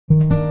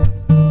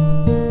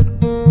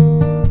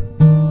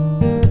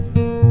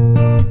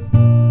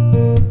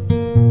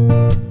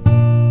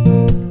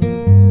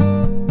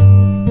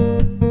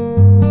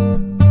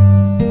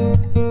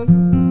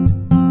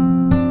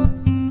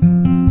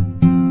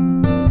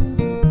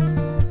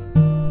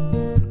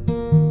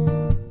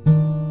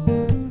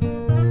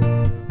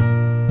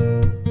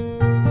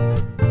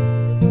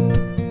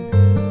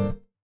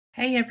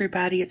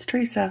everybody, it's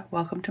Teresa.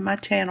 Welcome to my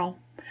channel.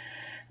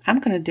 I'm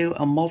going to do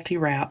a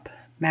multi-wrap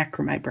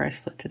macrame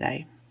bracelet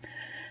today.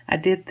 I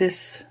did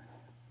this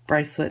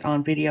bracelet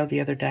on video the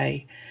other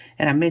day,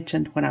 and I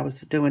mentioned when I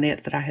was doing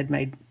it that I had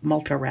made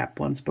multi-wrap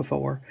ones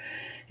before,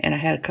 and I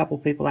had a couple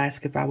people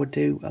ask if I would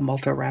do a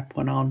multi-wrap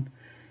one on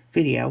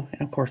video,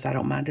 and of course I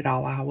don't mind at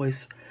all. I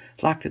always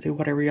like to do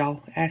whatever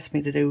y'all ask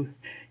me to do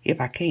if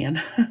I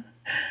can.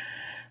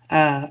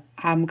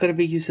 I'm going to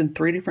be using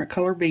 3 different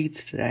color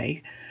beads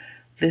today.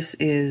 This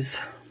is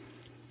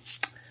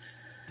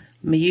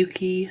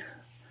Miyuki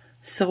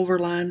Silver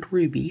Lined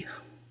Ruby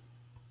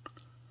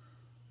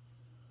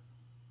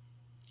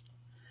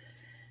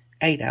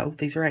 8/0.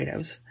 These are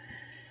 8/0s.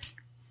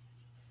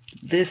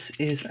 This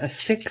is a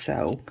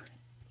 6/0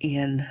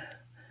 in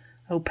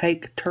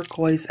Opaque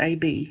Turquoise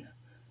AB.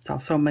 It's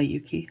also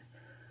Miyuki.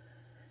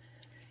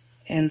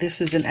 And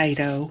this is an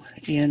 8/0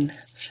 in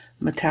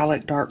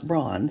Metallic Dark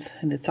Bronze,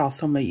 and it's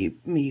also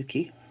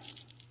Miyuki.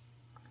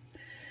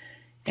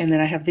 And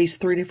then I have these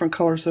 3 different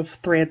colors of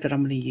thread that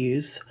I'm going to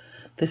use.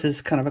 This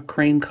is kind of a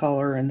cream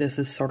color, and this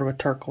is sort of a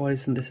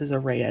turquoise, and this is a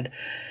red.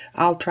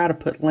 I'll try to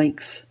put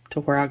links to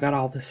where I got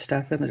all this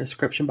stuff in the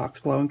description box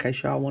below in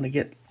case y'all want to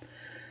get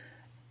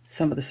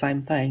some of the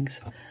same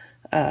things.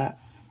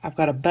 I've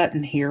got a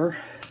button here,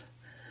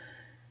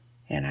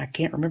 and I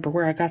can't remember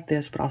where I got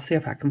this, but I'll see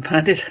if I can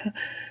find it.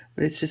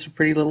 But it's just a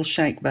pretty little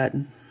shank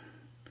button.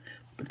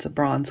 It's a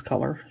bronze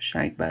color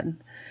shank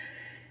button.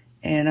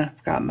 And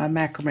I've got my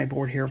macrame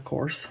board here, of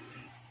course.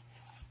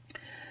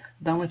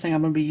 The only thing I'm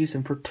going to be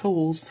using for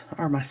tools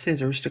are my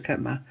scissors to cut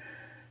my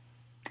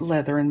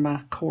leather and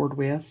my cord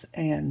with.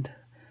 And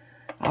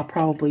I'll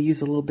probably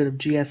use a little bit of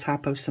GS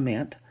Hypo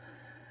Cement.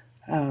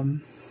 I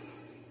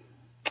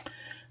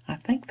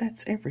think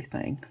that's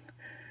everything.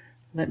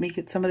 Let me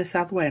get some of this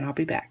out of the way and I'll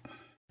be back.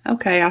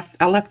 Okay,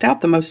 I left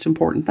out the most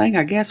important thing,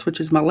 I guess,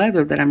 which is my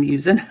leather that I'm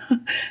using.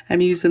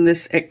 I'm using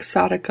this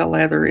Exotica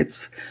leather.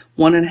 It's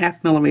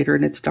 1.5 millimeter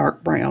and it's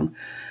dark brown.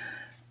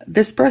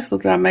 This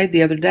bracelet that I made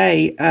the other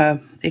day,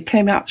 it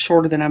came out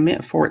shorter than I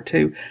meant for it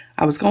to.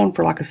 I was going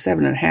for like a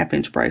 7.5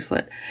 inch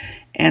bracelet,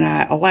 and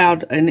I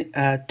allowed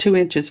 2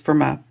 inches for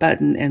my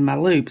button and my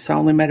loop, so I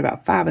only made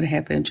about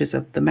 5.5 inches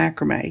of the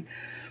macrame.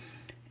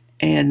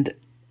 And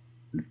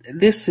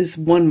this is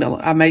 1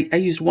 millimeter. I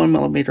used 1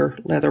 millimeter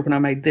leather when I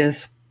made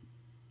this.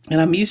 And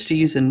I'm used to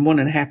using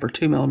 1.5 or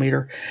 2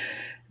 millimeter.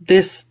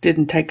 This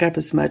didn't take up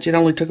as much. It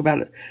only took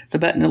about, the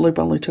button and loop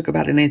only took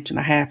about 1.5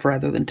 inches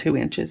rather than 2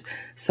 inches.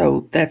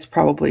 So that's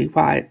probably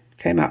why it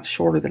came out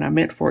shorter than I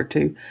meant for it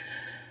to.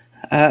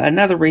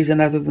 Another reason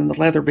other than the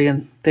leather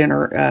being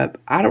thinner,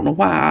 I don't know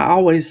why I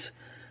always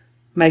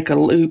make a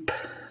loop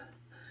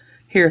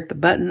here at the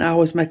button. I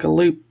always make a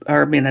loop,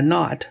 or I mean a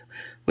knot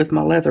with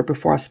my leather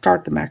before I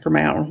start the macrame.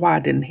 I don't know why I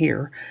didn't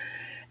here.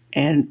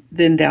 And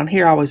then down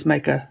here I always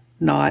make a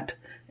knot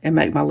and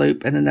make my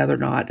loop and another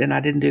knot, and I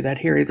didn't do that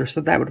here either,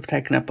 so that would have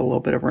taken up a little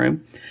bit of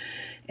room.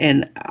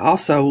 And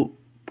also,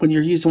 when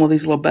you're using one of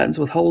these little buttons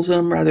with holes in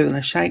them rather than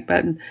a shank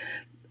button,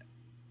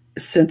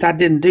 since I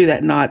didn't do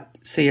that knot,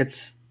 see,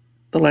 it's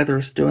the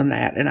leather's doing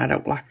that, and I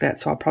don't like that,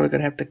 so I'm probably going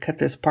to have to cut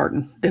this part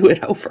and do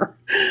it over.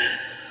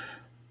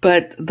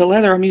 But the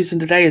leather I'm using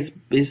today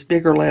is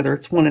bigger leather.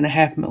 It's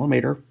 1.5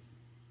 millimeter.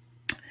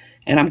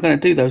 And I'm going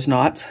to do those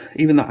knots,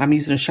 even though I'm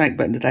using a shank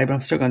button today, but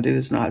I'm still going to do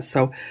those knots.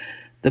 So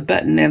the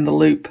button and the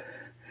loop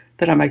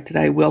that I make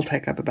today will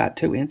take up about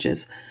 2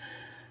 inches.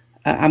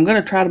 I'm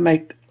going to try to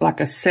make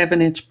like a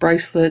 7-inch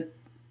bracelet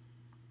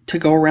to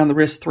go around the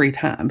wrist 3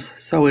 times.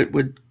 So it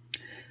would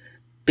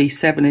be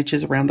 7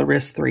 inches around the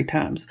wrist 3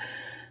 times.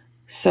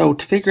 So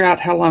to figure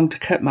out how long to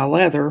cut my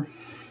leather,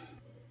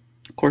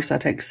 of course I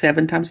take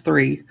 7 times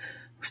 3,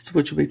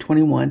 which would be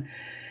 21.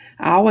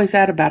 I always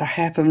add about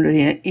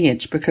 1/2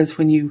 inch because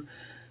when you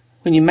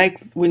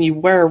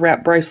wear a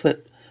wrap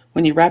bracelet,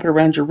 when you wrap it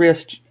around your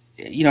wrist,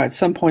 you know, at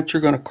some point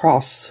you're going to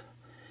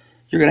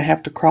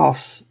have to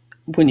cross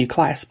when you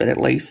clasp it at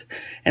least.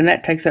 And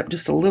that takes up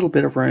just a little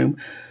bit of room.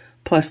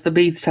 Plus the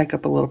beads take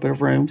up a little bit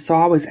of room. So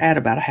I always add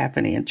about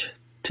 1/2 inch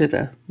to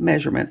the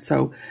measurement.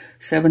 So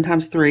 7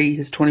 times 3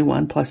 is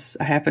 21 plus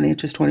 1/2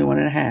 inch is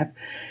 21.5.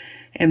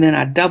 And then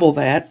I double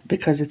that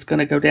because it's going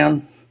to go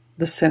down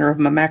the center of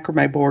my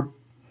macrame board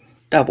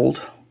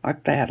doubled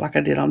like that, like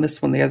I did on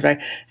this one the other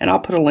day. And I'll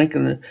put a link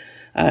in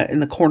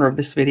the corner of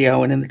this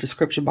video and in the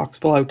description box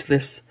below to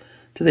this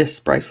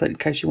bracelet in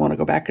case you want to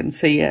go back and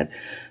see it.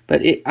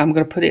 But I'm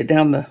going to put it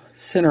down the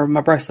center of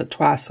my bracelet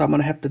twice, so I'm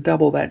going to have to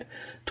double that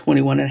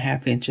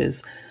 21.5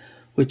 inches,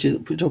 which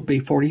will be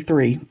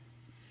 43.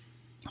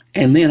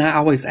 And then I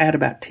always add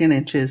about 10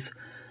 inches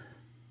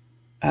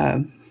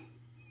to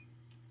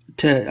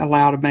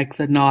allow to make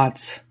the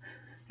knots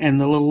and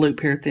the little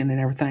loop here at the end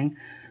and everything.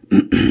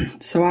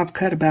 So I've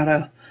cut about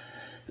a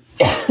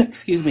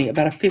excuse me,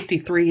 about a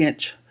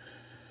 53-inch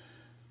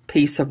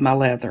piece of my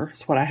leather.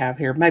 That's what I have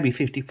here. Maybe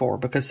 54,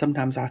 because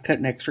sometimes I cut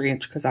an extra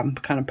inch because I'm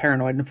kind of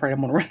paranoid and afraid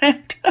I'm going to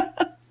run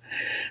out.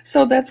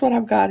 So that's what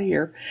I've got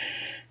here.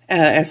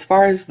 As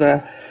far as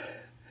the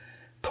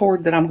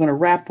cord that I'm going to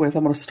wrap with,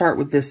 I'm going to start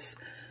with this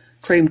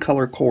cream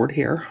color cord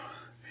here.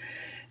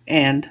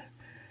 And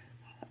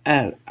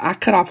I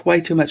cut off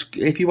way too much.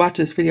 If you watched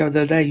this video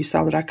the other day, you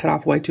saw that I cut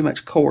off way too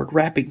much cord,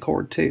 wrapping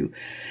cord too.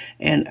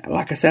 And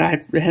like I said, I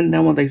hadn't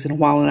done one of these in a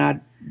while, and I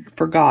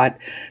forgot.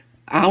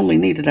 I only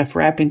need enough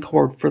wrapping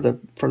cord for the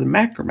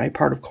macrame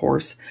part, of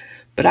course.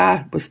 But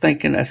I was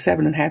thinking a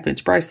 7.5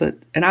 inch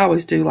bracelet, and I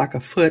always do like a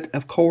foot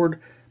of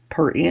cord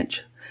per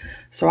inch.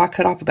 So I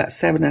cut off about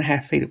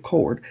 7.5 feet of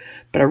cord.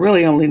 But I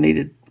really only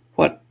needed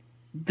what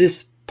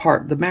this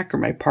part, the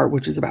macrame part,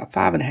 which is about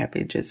 5.5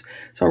 inches.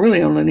 So I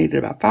really only needed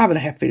about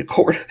 5.5 feet of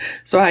cord.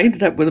 So I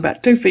ended up with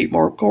about 2 feet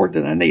more cord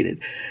than I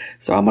needed.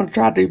 So I'm going to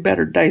try to do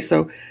better today.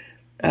 So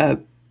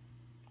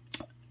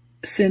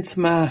since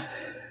my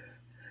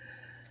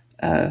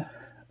and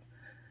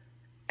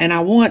I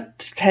want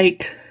to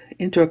take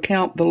into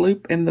account the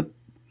loop and the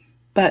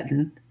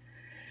button,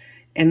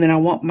 and then I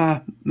want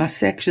my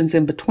sections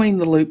in between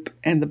the loop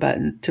and the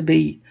button to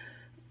be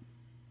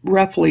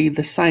roughly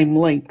the same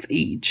length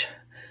each.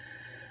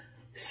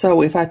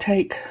 So if I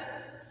take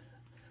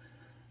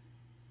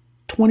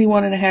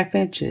 21.5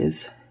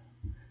 inches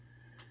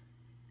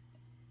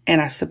and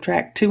I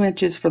subtract 2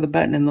 inches for the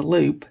button and the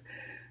loop,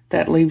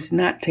 that leaves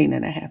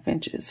 19.5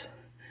 inches.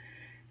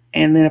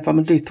 And then if I'm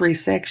going to do 3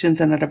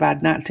 sections and I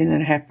divide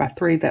 19.5 by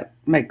 3, that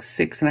makes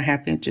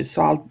 6.5 inches.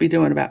 So I'll be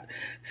doing about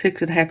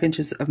 6.5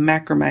 inches of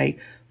macrame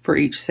for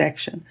each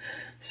section.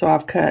 So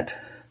I've cut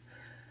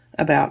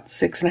about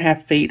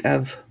 6.5 feet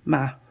of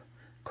my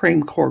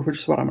cream cord, which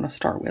is what I'm going to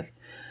start with.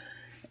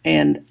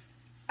 And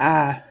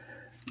I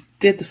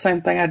did the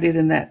same thing I did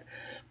in that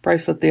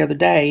bracelet the other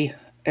day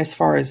as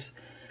far as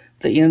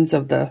the ends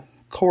of the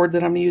cord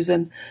that I'm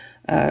using.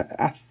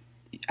 I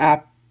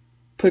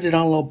put it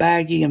on a little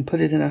baggie and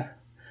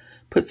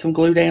put some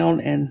glue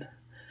down and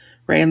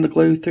ran the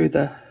glue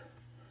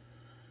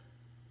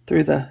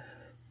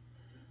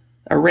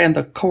ran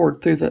the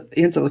cord through the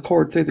ends of the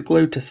cord through the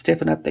glue to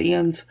stiffen up the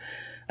ends.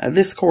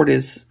 This cord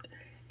it's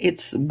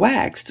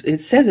waxed. It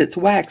says it's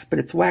waxed, but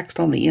it's waxed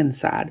on the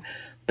inside.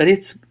 But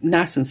it's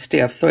nice and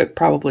stiff, so it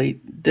probably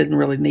didn't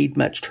really need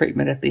much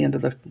treatment at the end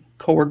of the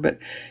cord. But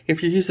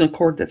if you're using a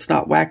cord that's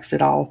not waxed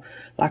at all,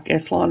 like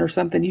Eslon or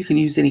something, you can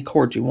use any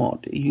cord you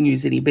want. You can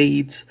use any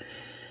beads.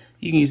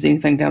 You can use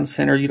anything down the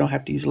center. You don't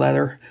have to use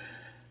leather.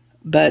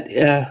 But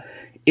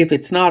if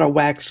it's not a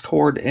waxed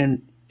cord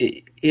and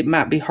it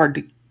might be hard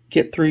to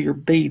get through your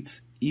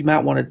beads, you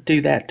might want to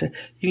do that. You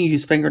can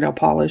use fingernail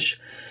polish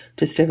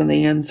to stiffen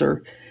the ends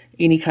or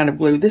any kind of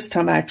glue. This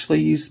time I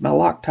actually used my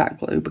Loctite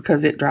glue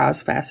because it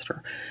dries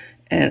faster,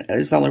 and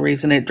it's the only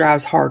reason. It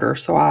dries harder,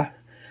 so I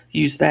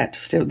used that to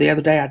stiffen. The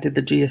other day I did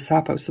the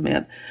Geosypo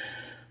cement,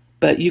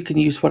 but you can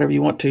use whatever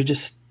you want to.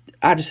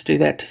 I just do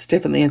that to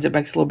stiffen the ends. It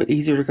makes it a little bit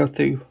easier to go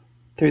through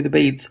the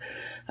beads.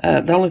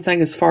 The only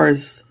thing as far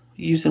as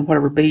using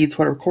whatever beads,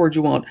 whatever cord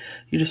you want,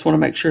 you just want to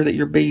make sure that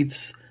your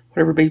beads,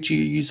 whatever beads you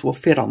use, will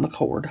fit on the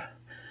cord,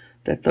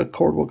 that the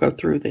cord will go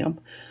through them.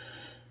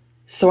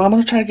 So I'm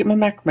going to try to get my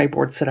macrame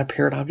board set up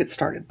here, and I'll get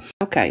started.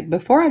 Okay,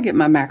 before I get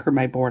my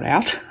macrame board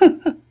out,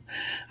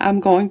 I'm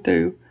going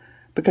to,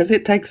 because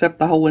it takes up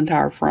the whole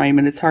entire frame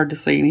and it's hard to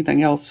see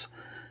anything else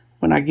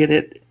when I get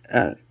it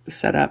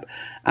set up,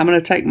 I'm going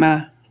to take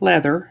my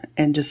leather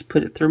and just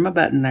put it through my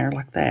button there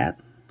like that.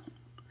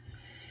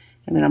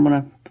 And then I'm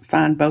going to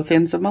find both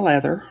ends of my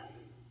leather,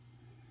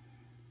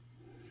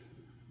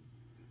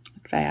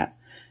 like that,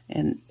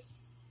 and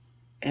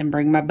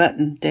bring my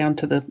button down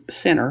to the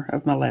center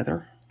of my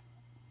leather.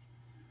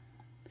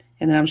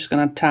 And then I'm just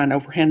going to tie an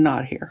overhand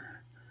knot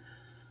here.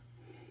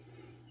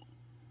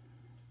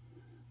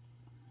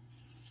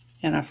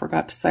 And I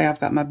forgot to say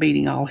I've got my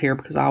beading awl here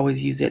because I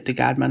always use it to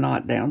guide my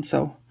knot down.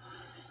 So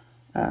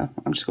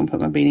I'm just going to put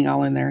my beading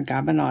awl in there and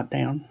guide my knot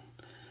down.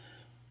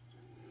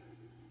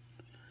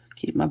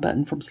 Keep my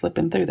button from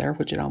slipping through there,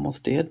 which it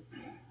almost did.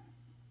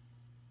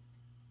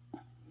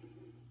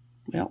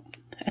 Well,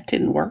 that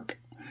didn't work.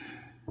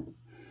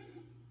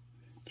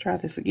 Try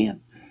this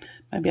again.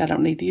 Maybe I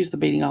don't need to use the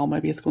beading awl.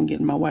 Maybe it's going to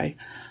get in my way.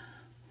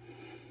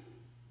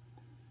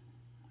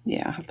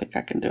 Yeah, I think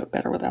I can do it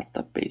better without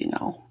the beading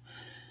awl.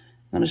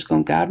 I'm just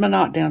going to guide my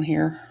knot down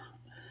here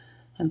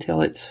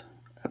until it's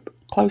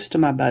close to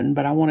my button,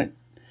 but I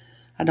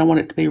don't want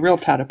it to be real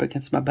tight up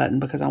against my button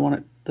because I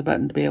want the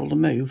button to be able to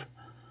move.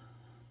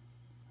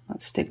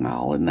 Let's stick my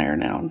awl in there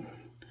now and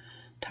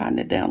tighten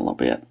it down a little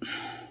bit.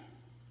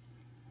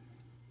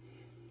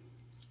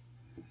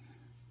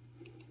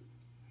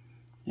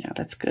 Yeah,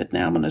 that's good.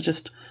 Now I'm going to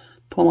just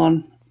pull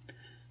on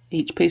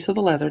each piece of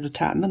the leather to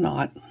tighten the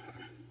knot.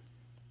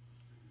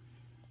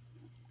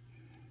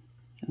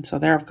 And so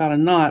there I've got a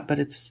knot, but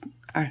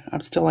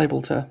I'm still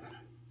able to,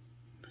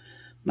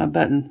 my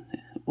button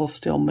will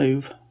still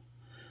move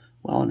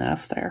well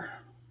enough there.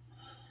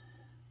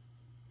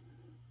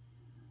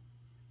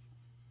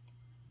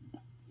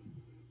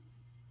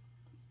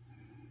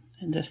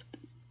 And just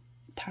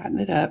tighten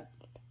it up.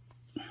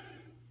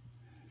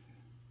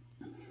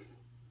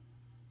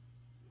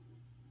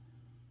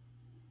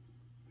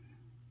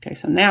 Okay,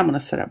 so now I'm going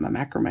to set up my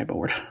macrame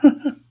board.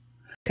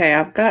 Okay,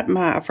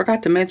 I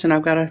forgot to mention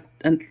I've got a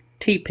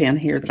T-pin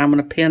here that I'm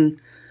going to pin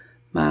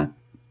my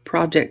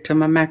project to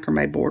my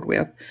macrame board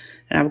with.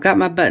 And I've got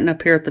my button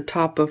up here at the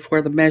top of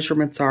where the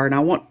measurements are, and I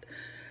want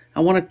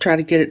to try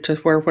to get it to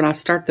where when I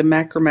start the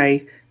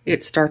macrame,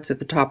 it starts at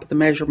the top of the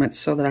measurements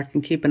so that I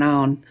can keep an eye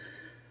on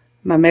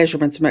my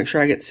measurements and make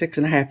sure I get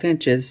 6.5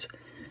 inches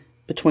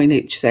between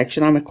each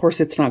section. Of course,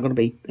 it's not going to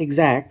be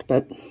exact,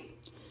 but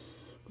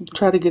we'll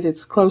try to get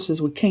as close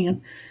as we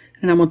can.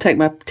 And I'm going to take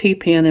my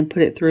T-pin and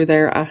put it through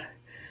there.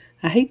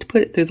 I hate to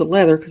put it through the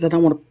leather because I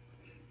don't want to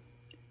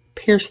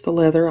pierce the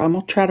leather. I'm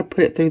going to try to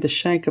put it through the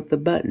shank of the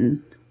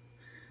button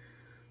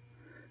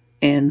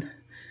and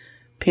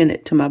pin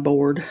it to my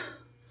board.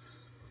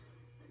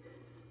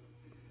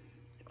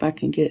 If I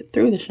can get it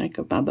through the shank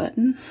of my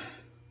button.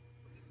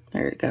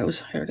 There it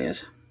goes. There it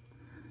is.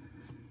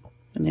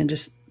 And then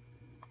just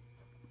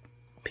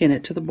pin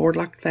it to the board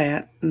like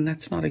that. And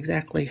that's not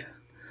exactly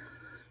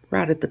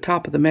right at the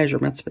top of the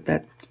measurements, but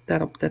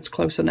that's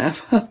close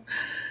enough.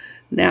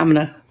 Now I'm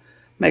going to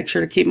make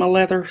sure to keep my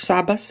leather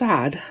side by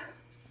side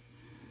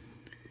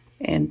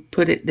and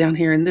put it down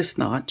here in this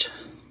notch.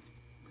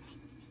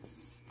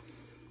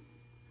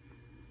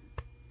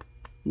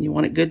 You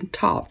want it good and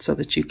taut so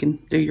that you can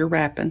do your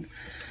wrapping.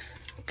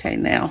 Okay,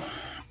 now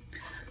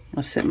I'm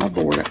going to set my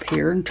board up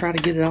here and try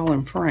to get it all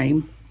in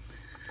frame.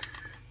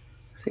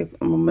 See if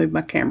I'm going to move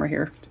my camera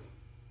here.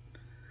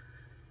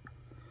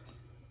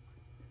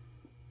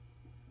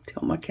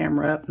 Tilt my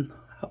camera up and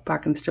hope y'all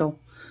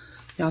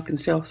can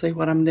still see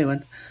what I'm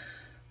doing.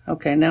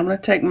 Okay, now I'm going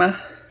to take my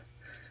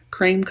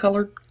cream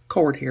colored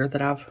cord here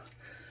that I've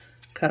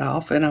cut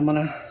off, and I'm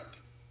going to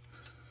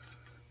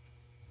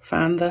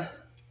find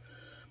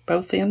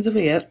both ends of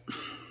it.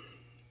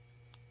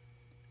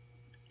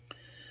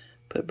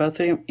 Put both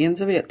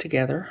ends of it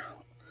together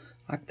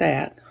like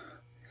that.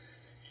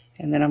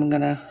 And then I'm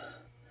going to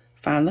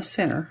find the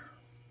center.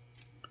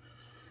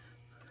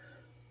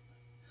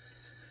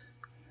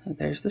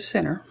 There's the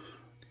center.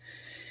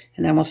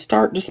 And I'm going to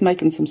start just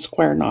making some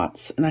square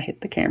knots. And I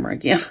hit the camera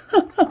again.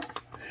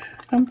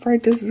 I'm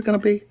afraid this is going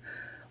to be...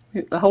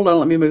 Hold on,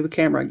 let me move the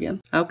camera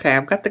again. Okay,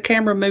 I've got the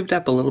camera moved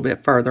up a little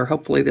bit further.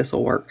 Hopefully this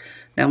will work.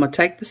 Now I'm going to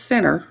take the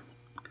center.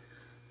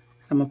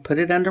 I'm going to put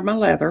it under my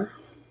leather.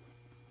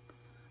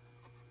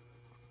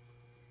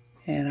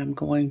 And I'm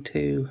going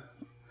to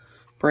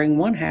bring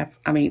one half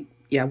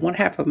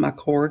of my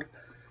cord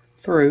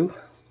through.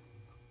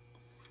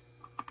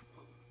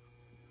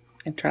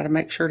 And try to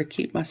make sure to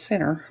keep my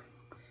center,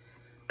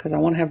 because I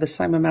want to have the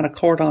same amount of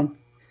cord on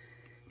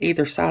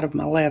either side of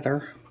my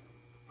leather.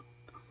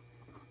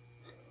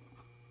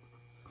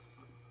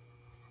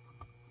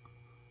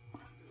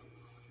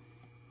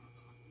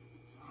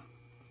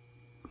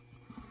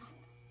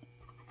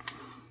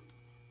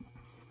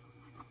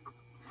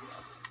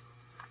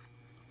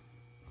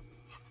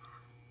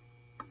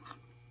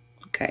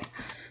 Okay,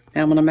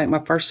 now I'm going to make my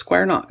first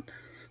square knot.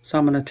 So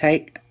I'm going to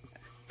take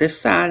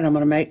this side and I'm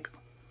going to make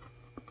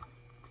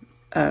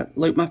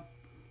loop my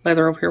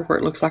leather over here where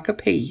it looks like a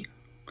P.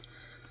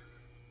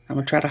 I'm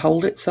going to try to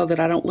hold it so that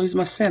I don't lose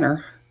my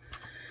center.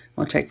 I'm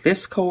going to take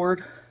this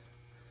cord,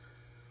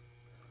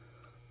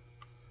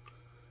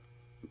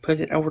 put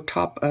it over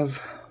top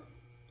of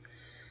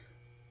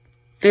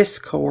this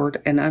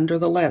cord and under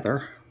the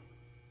leather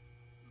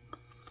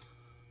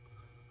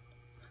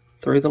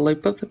through the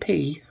loop of the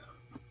P.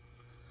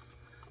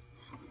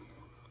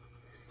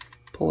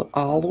 Pull it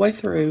all the way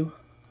through.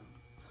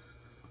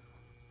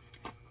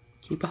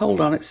 Keep a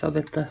hold on it so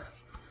that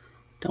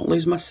don't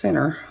lose my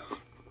center.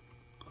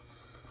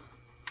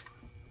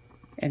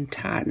 And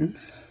tighten.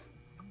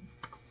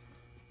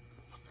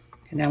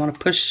 And now I'm going to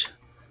push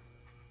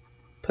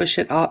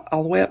it all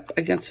the way up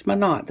against my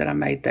knot that I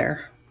made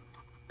there.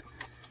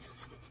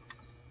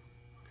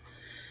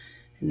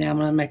 And now I'm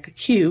going to make a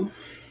Q.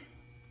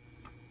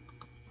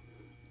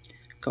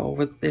 Go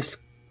over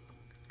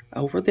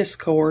this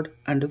cord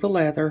under the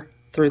leather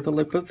through the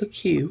loop of the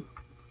Q.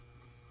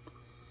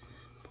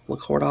 Pull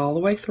the cord all the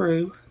way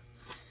through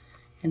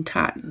and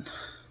tighten.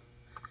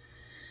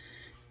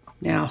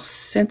 Now,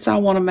 since I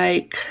want to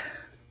make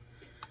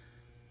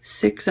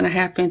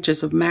 6.5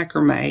 inches of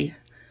macrame,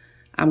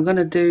 I'm going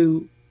to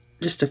do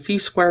just a few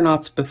square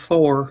knots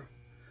before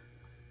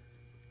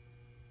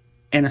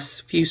and a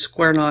few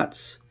square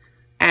knots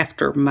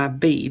after my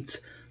beads.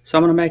 So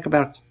I'm going to make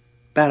about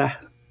a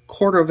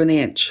 1/4 of an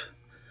inch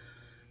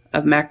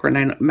of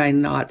macrame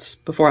knots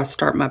before I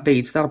start my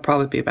beads. That'll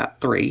probably be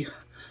about 3.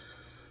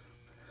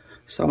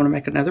 So I'm going to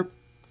make another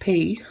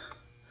P.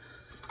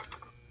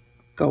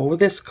 Go over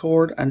this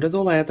cord under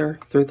the leather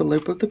through the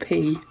loop of the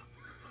P.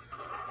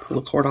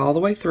 Pull the cord all the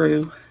way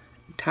through.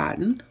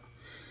 Tighten.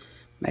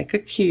 Make a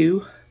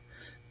Q.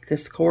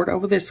 This cord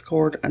over this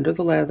cord under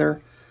the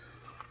leather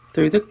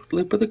through the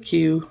loop of the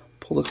Q.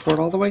 Pull the cord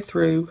all the way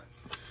through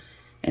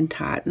and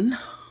tighten. And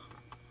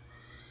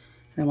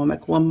I'm going to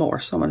make one more.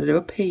 So I'm going to do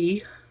a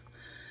P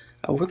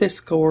over this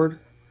cord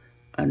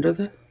under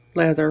the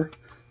leather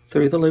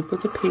through the loop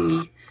of the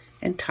P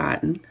and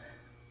tighten.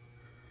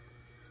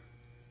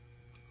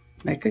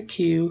 Make a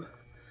Q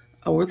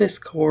over this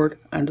cord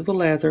under the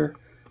leather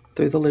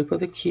through the loop of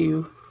the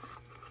Q,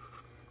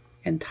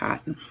 and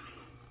tighten.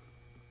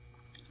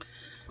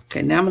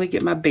 Okay, now I'm going to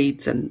get my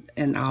beads and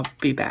I'll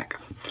be back.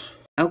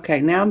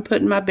 Okay, now I'm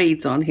putting my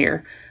beads on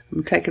here.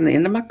 I'm taking the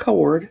end of my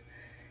cord,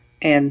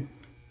 and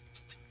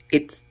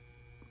it's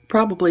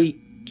probably,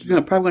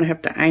 you're probably going to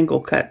have to angle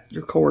cut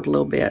your cord a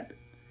little bit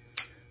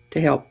to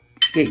help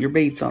get your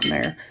beads on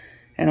there.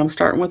 And I'm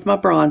starting with my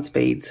bronze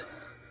beads.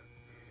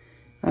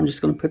 I'm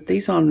just going to put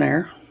these on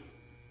there.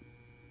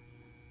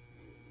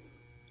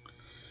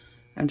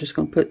 I'm just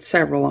going to put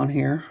several on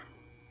here.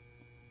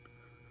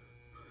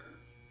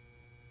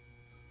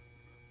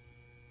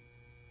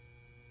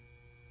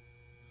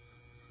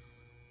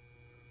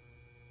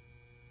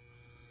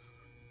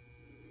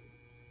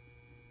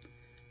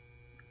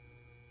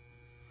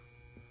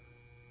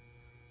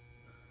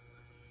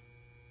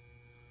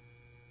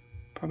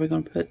 Probably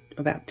going to put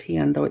about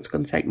 10, though it's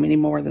going to take many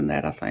more than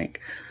that, I think.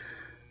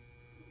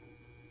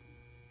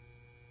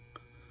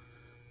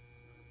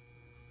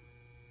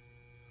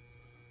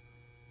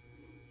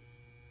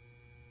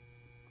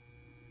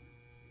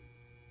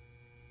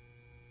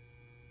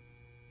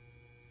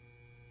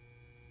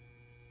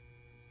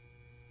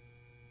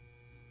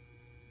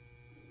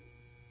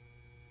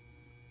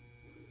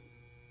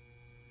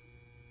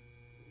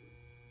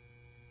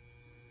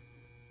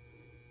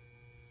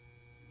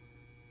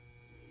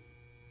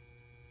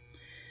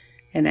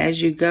 And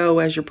as you go,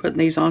 as you're putting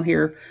these on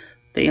here,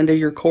 the end of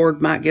your cord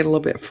might get a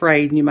little bit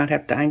frayed and you might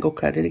have to angle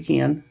cut it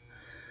again.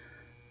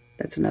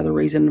 That's another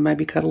reason to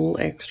maybe cut a little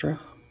extra.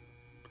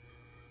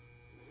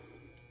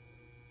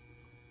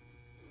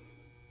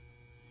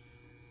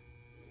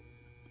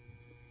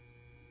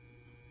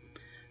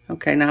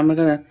 Okay, now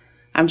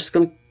I'm just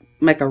gonna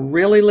make a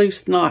really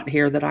loose knot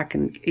here that I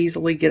can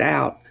easily get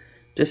out,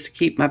 just to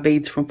keep my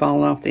beads from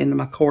falling off the end of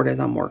my cord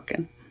as I'm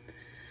working.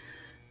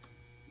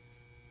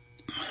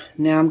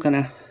 Now I'm going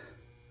to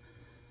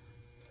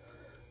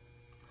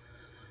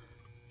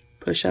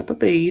push up a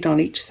bead on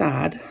each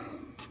side.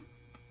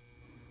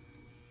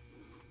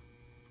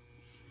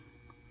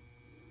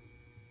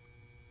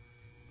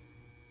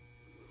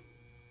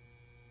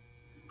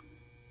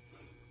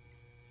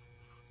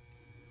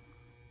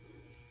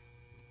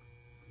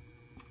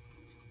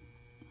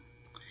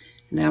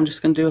 Now I'm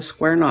just going to do a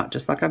square knot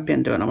just like I've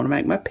been doing. I'm going to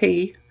make my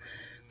P,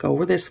 go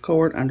over this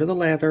cord under the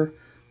leather,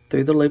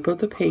 through the loop of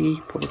the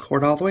P, pull the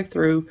cord all the way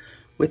through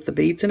with the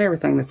beads and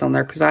everything that's on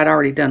there, because I'd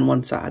already done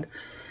one side.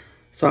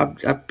 So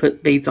I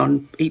put beads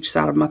on each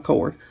side of my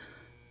cord.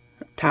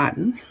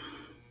 Tighten,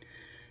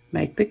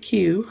 make the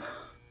Q,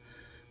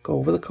 go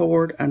over the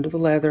cord, under the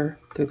leather,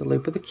 through the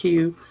loop of the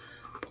Q,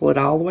 pull it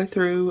all the way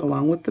through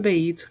along with the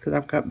beads, because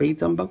I've got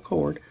beads on both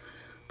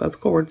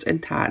cords,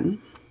 and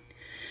tighten.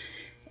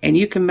 And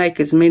you can make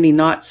as many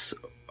knots,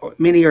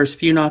 many or as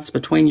few knots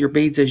between your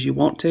beads as you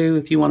want to.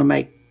 If you want to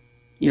make,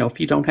 you know, if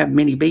you don't have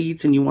many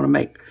beads and you want to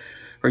make,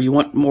 or you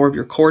want more of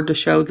your cord to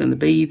show than the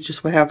beads,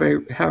 just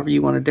however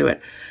you want to do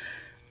it.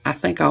 I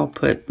think I'll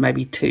put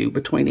maybe 2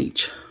 between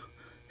each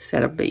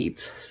set of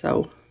beads.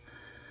 So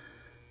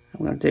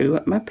I'm going to do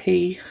my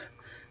P,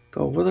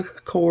 go over the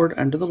cord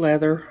under the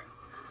leather,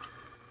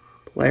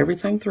 pull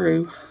everything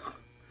through,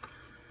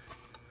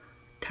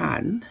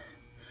 tighten,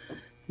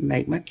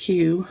 make my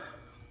Q,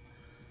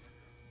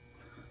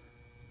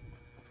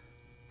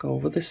 go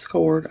over this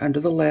cord under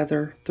the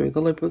leather, through the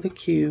loop of the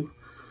Q,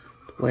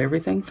 pull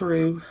everything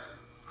through,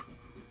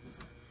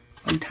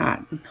 and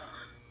tighten.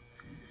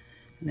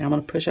 Now I'm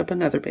going to push up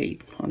another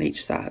bead on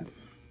each side.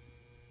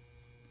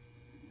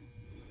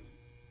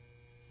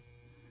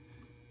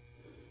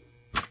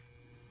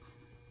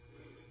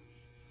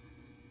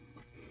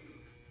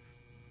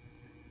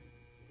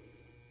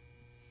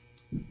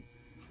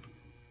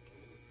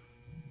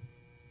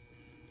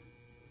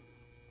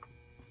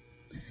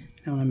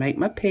 I'm going to make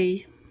my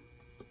P,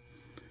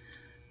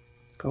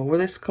 go over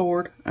this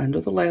cord under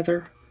the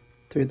leather,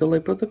 through the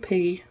loop of the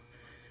P,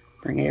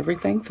 bring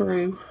everything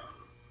through,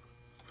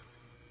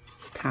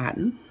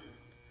 tighten,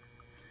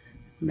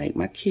 make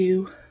my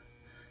Q,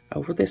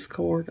 over this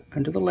cord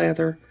under the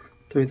leather,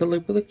 through the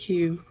loop of the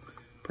Q,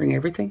 bring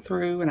everything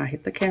through, and I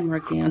hit the camera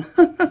again.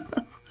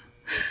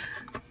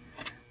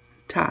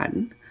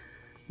 Tighten.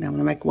 Now I'm going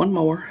to make one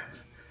more,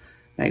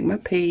 make my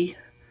P,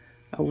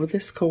 over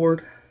this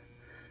cord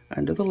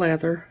under the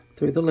leather,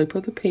 through the loop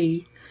of the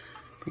P,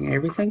 bring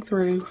everything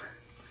through,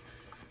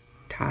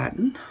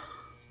 tighten,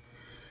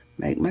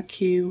 make my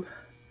Q,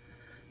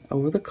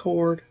 over the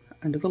cord,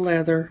 under the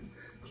leather,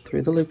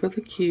 through the loop of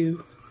the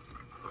Q,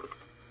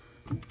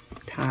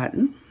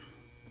 tighten.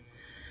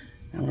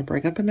 Now I'm going to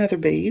bring up another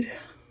bead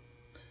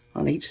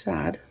on each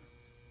side.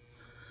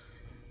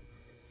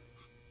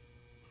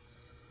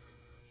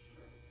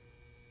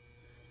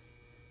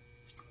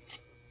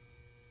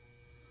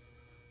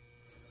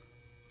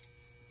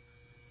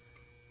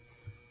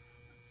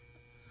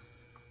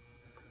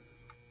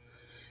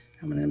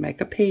 I'm going to make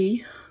a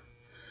P,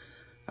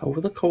 over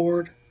the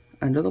cord,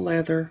 under the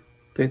leather,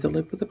 through the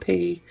loop of the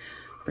P,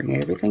 bring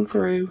everything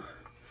through,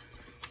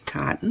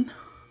 tighten,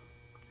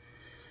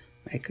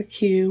 make a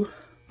Q,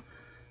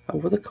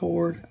 over the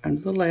cord,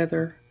 under the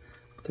leather,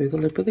 through the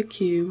lip of the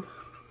Q,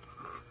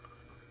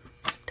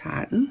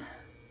 tighten.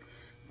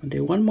 I'll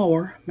do one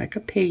more, make a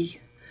P,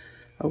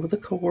 over the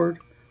cord,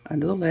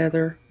 under the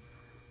leather,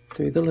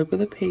 through the lip of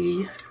the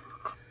P,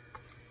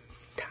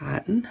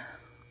 tighten,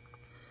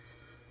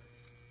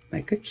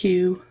 make a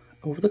Q,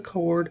 over the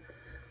cord,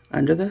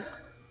 under the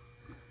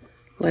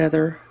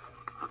leather,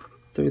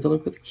 through the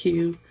lip of the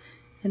Q,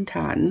 and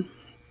tighten.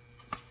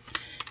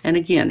 And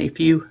again, if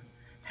you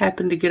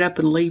happen to get up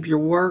and leave your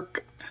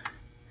work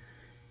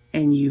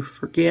and you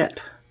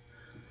forget,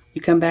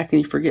 you come back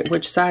and you forget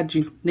which side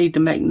you need to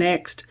make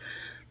next,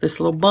 this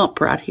little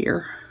bump right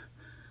here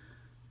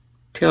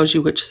tells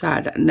you which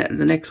side.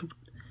 The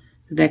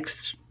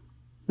next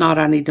knot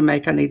I need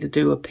to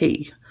do a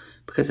P,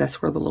 because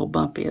that's where the little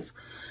bump is.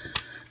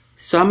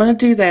 So I'm going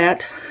to do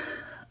that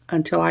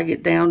until I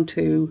get down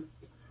to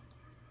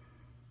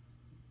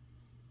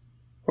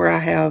where I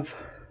have,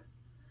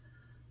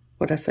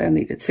 what I say I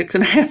needed,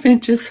 6.5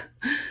 inches.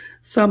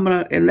 So I'm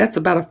gonna, and that's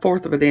about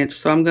 1/4 of an inch.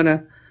 So I'm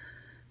gonna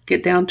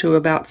get down to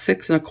about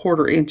 6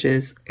 1/4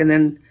 inches, and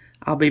then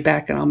I'll be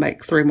back and I'll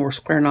make 3 more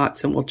square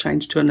knots, and we'll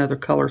change to another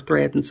color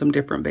thread and some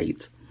different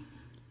beads.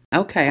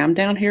 Okay, I'm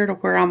down here to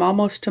where I'm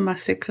almost to my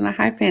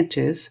 6.5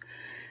 inches.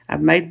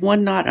 I've made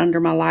 1 knot under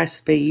my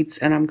lice beads,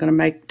 and I'm gonna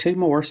make 2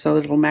 more so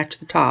that it'll match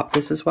the top.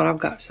 This is what I've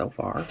got so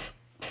far.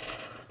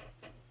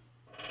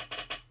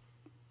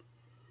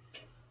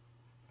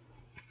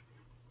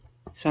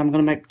 So I'm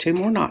going to make 2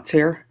 more knots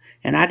here,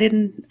 and I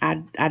did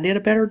a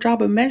better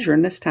job of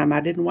measuring this time. I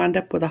didn't wind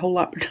up with a whole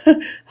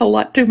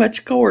lot too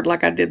much cord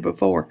like I did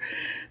before.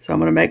 So I'm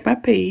going to make my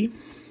P.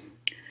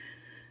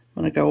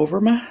 I'm going to go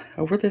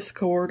over this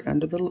cord,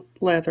 under the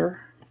leather,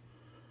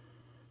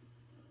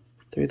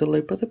 through the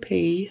loop of the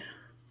P,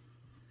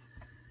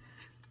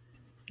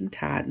 and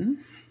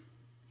tighten.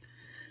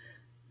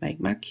 Make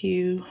my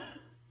Q.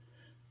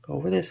 Go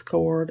over this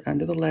cord,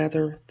 under the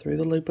leather, through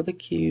the loop of the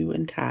Q,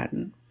 and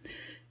tighten.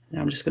 And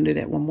I'm just going to do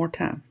that one more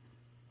time.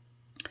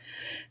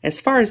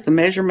 As far as the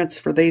measurements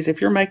for these, if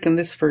you're making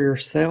this for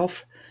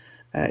yourself,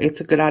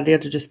 it's a good idea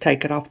to just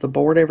take it off the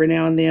board every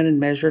now and then and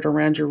measure it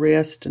around your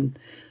wrist and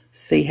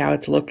see how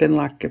it's looking,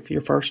 like if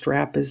your first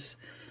wrap is,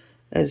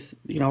 as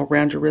you know,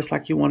 around your wrist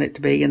like you want it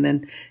to be, and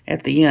then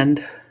at the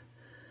end,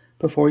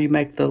 before you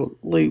make the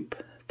loop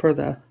for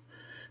the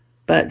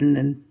button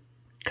and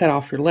cut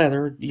off your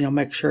leather, you know,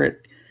 make sure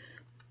it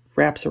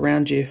wraps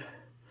around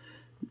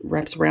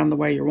the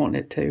way you're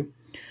wanting it to.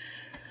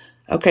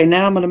 Okay,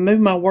 now I'm going to move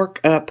my work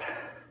up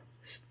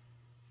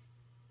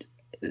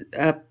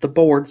the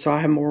board so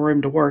I have more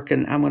room to work,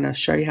 and I'm going to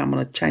show you how I'm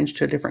going to change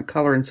to a different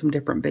color and some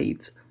different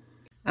beads.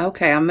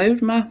 Okay, I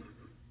moved my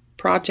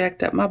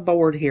project up my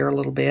board here a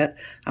little bit.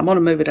 I'm going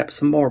to move it up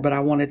some more, but I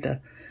wanted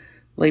to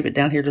leave it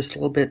down here just a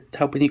little bit,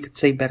 hoping you could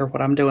see better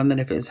what I'm doing than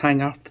if it was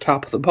hanging off the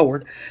top of the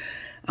board.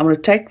 I'm going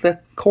to take the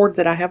cord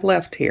that I have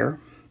left here,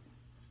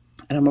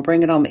 and I'm going to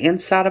bring it on the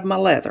inside of my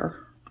leather.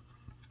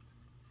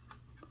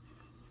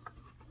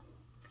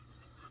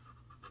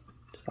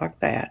 Like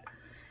that,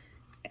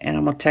 and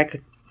I'm going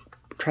to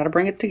try to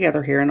bring it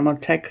together here, and I'm going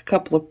to take a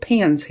couple of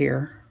pins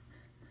here,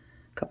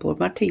 a couple of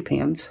my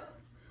T-pins,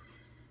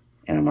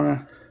 and I'm going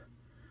to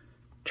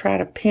try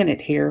to pin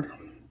it here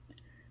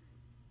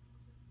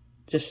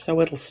just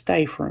so it'll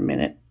stay for a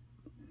minute.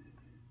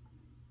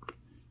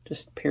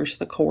 Just pierce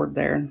the cord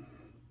there.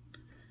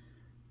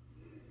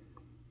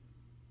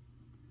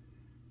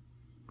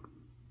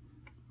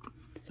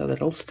 So that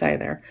it'll stay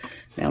there.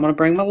 Now I'm going to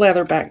bring my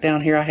leather back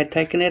down here. I had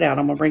taken it out.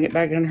 I'm going to bring it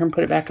back down here and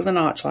put it back in the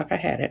notch like I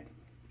had it.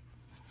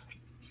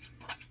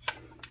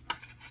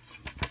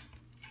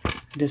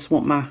 I just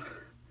want my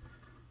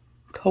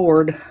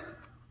cord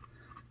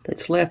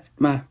that's left,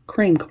 my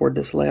cream cord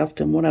that's left,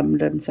 and one of them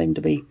doesn't seem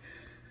to be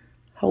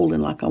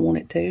holding like I want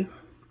it to.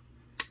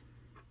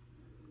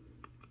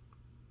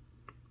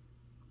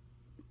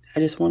 I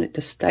just want it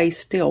to stay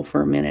still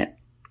for a minute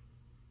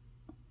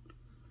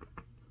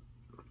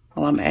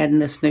while I'm adding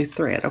this new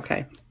thread.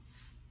 Okay.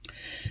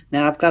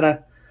 Now I've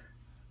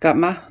got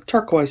my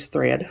turquoise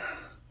thread,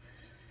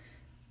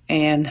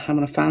 and I'm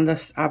going to find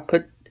this. I've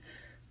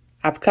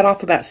cut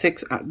off about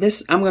 6.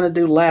 This I'm going to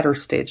do ladder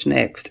stitch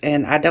next,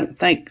 and I don't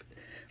think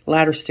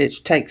ladder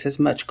stitch takes as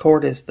much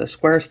cord as the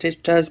square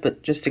stitch does,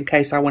 but just in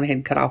case, I went ahead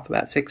and cut off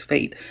about 6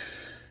 feet.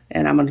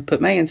 And I'm going to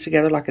put my ends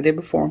together like I did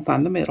before and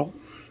find the middle.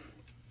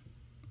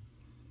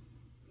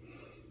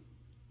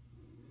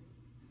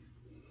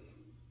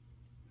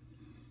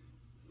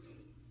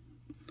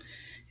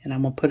 And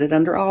I'm going to put it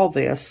under all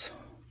this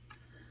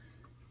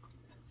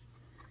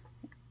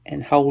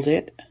and hold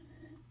it.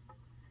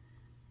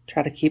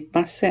 Try to keep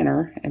my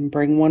center and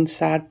bring one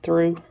side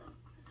through,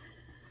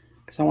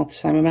 because I want the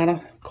same amount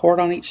of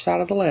cord on each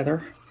side of the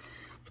leather,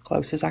 as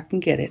close as I can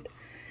get it.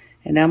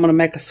 And now I'm going to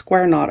make a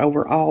square knot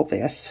over all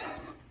this.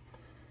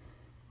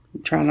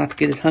 I'm trying not to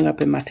get it hung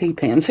up in my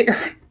T-pins here.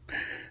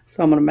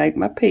 So I'm going to make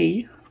my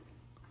P.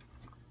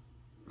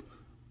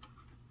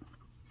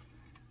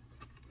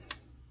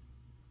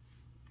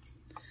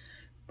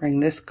 Bring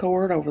this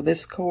cord over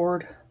this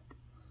cord.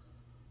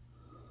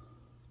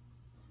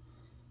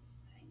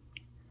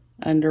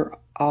 under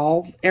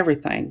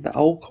everything, the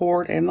old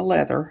cord and the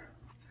leather,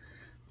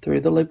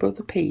 through the loop of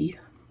the P.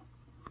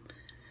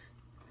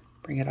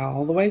 Bring it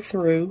all the way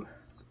through.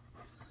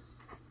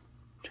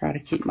 Try to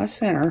keep my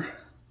center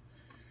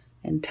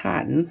and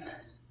tighten,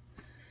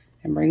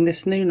 and bring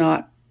this new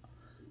knot,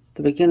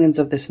 the beginnings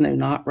of this new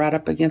knot, right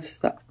up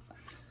against the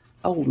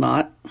old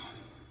knot.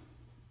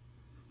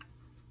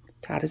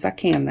 Tight as I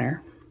can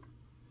there.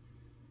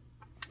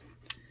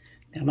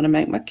 Now I'm going to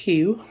make my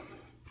Q.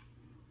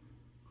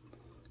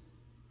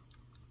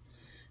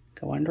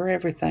 Go under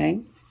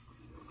everything.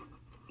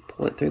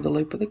 Pull it through the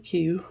loop of the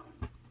Q.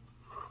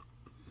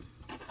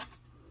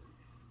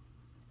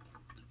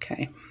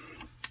 Okay.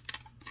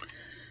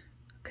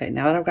 Okay,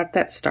 now that I've got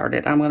that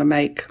started, I'm going to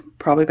make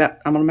I'm going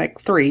to make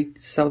 3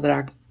 so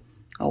that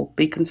I'll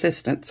be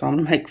consistent. So I'm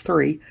going to make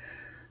 3.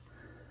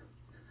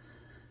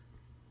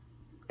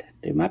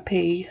 Do my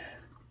P.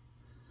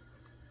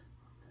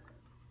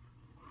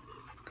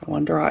 Go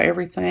under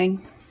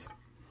everything.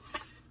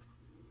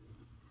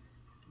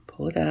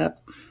 Pull it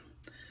up.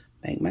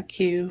 Make my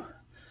Q.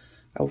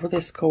 Over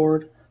this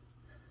cord.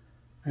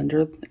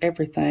 Under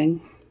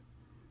everything.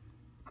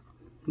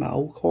 My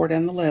old cord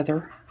and the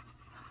leather.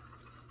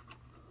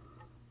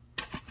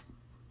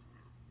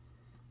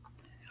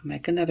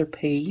 Make another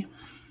P.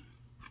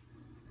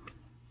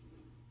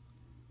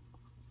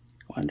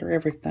 Go under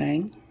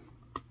everything.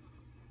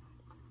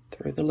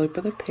 Through the loop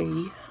of the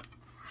P.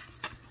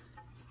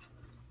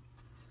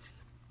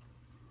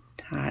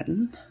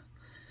 Tighten.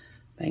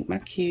 Make my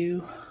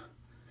Q.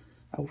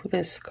 Over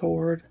this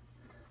cord.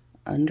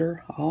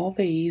 Under all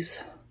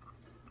these.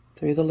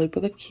 Through the loop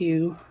of the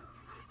Q.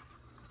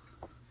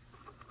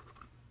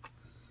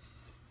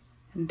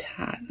 And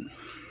tighten.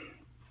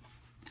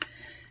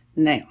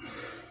 Now,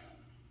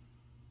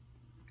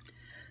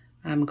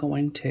 I'm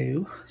going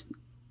to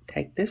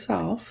take this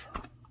off.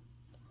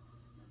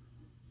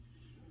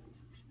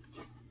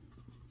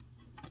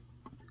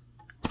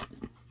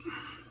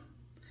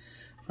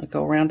 I'll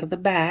go around to the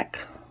back.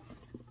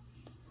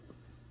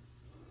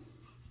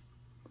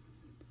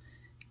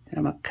 And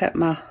I'm going to cut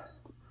my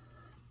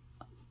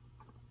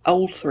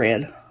old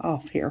thread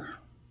off here.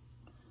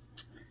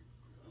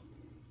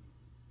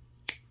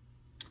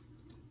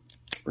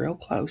 Real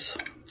close.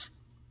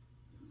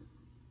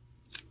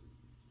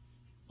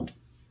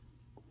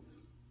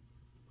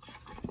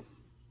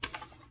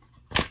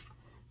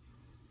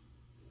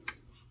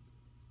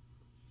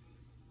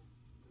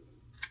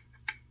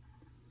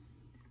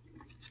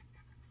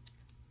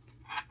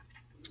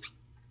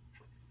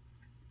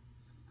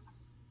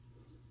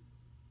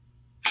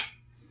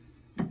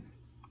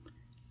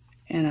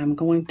 And I'm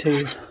going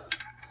to,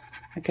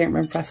 I can't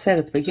remember if I said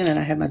at the beginning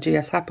I have my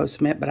GS Hypo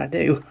Cement, but I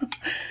do.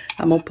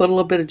 I'm going to put a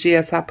little bit of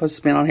GS Hypo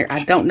Cement on here.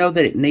 I don't know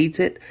that it needs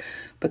it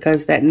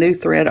because that new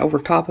thread over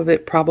top of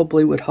it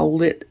probably would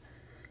hold it.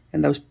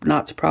 And those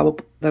knots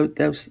probably,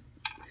 those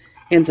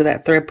ends of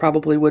that thread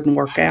probably wouldn't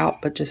work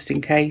out, but just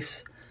in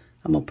case,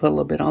 I'm going to put a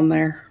little bit on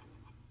there.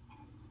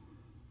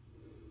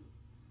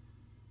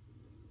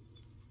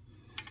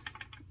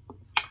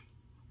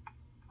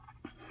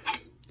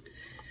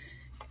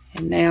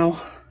 And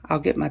now I'll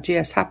get my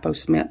GS Hypo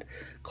Cement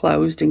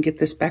closed and get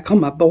this back on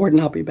my board,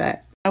 and I'll be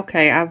back.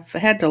 Okay, I've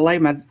had to lay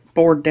my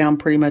board down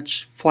pretty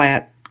much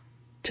flat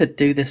to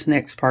do this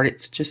next part.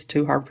 It's just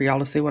too hard for y'all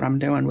to see what I'm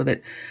doing with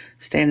it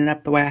standing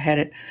up the way I had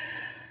it.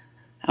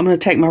 I'm going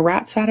to take my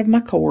right side of my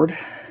cord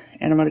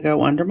and I'm going to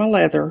go under my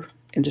leather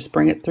and just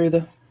bring it through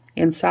the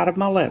inside of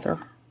my leather.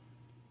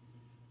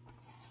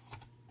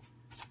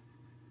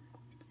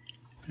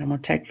 And I'm going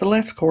to take the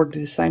left cord and do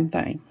the same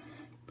thing.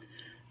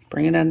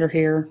 Bring it under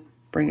here,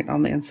 bring it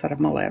on the inside of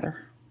my leather.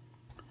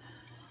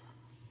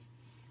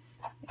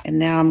 And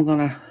now I'm going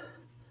to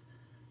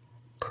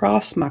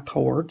cross my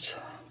cords.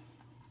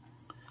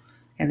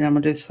 And then I'm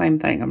going to do the same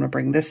thing. I'm going to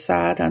bring this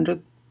side under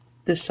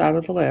this side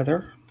of the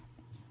leather.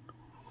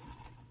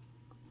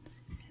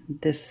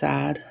 This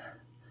side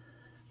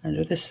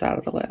under this side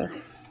of the leather.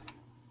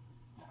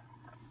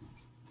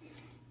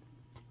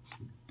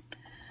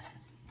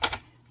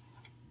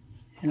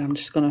 And I'm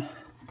just going to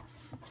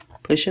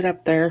push it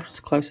up there as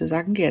close as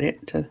I can get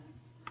it to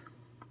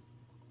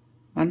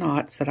my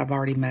knots that I've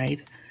already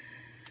made.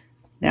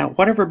 Now,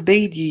 whatever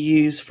bead you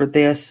use for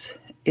this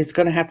is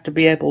going to have to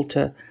be able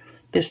to,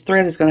 this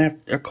thread is going to have,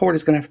 or cord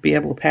is going to have to be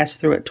able to pass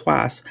through it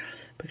twice,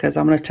 because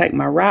I'm going to take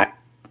my right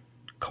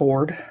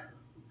cord,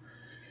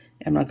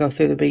 I'm going to go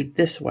through the bead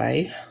this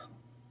way,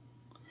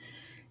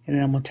 and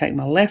then I'm going to take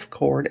my left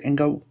cord and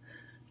go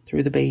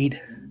through the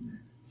bead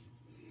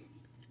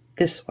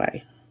this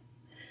way.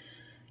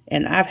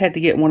 And I've had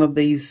to get one of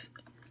these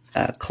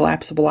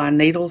collapsible eye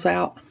needles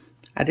out.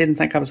 I didn't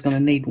think I was going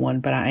to need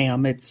one, but I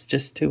am. It's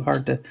just too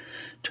hard to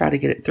try to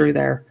get it through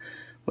there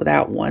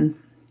without one.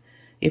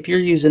 If you're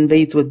using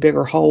beads with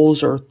bigger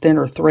holes or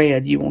thinner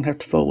thread, you won't have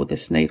to fool with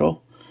this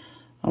needle.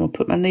 I'm going to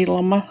put my needle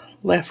on my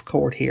left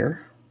cord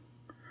here.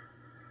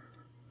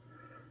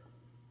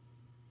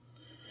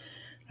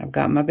 I've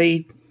got my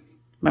bead,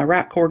 my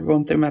right cord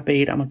going through my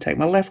bead. I'm going to take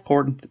my left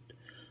cord and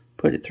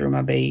put it through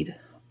my bead.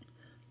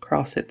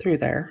 cross it through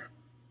there.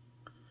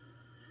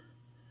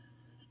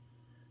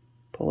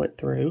 Pull it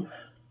through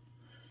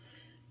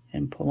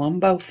and pull on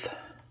both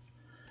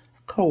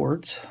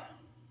cords.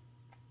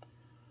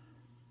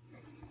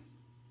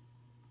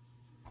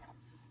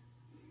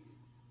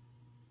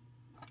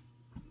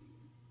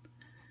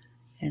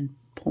 And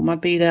pull my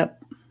bead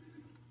up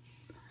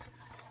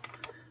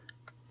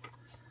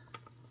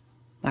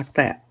like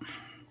that.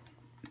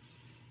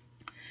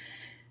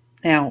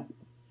 Now,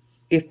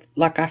 if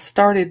like I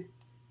started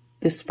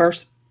this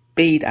first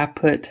bead, I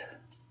put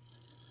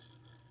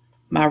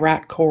my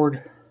right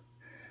cord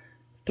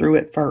through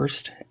it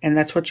first, and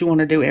that's what you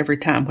want to do every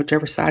time.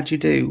 Whichever side you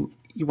do,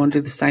 you want to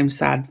do the same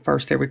side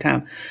first every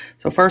time.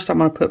 So first I'm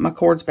going to put my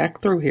cords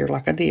back through here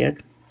like I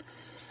did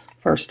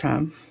first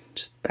time,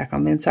 just back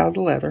on the inside of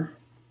the leather.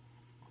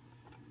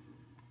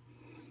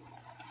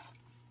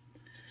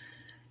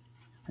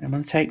 And I'm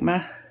going to take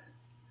my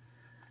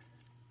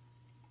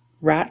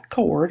right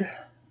cord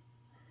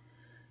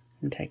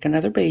and take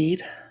another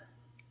bead,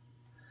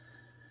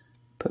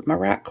 put my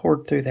right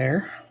cord through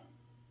there.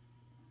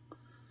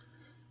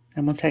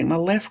 I'm going to take my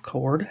left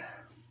cord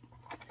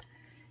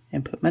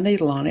and put my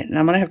needle on it. And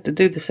I'm going to have to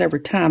do this every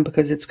time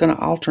because it's going to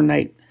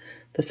alternate.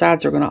 The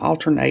sides are going to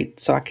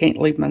alternate, so I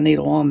can't leave my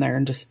needle on there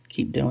and just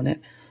keep doing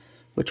it,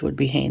 which would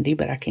be handy,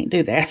 but I can't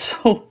do that.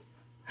 So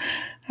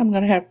I'm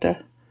going to have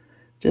to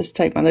just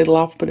take my needle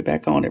off, put it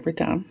back on every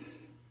time.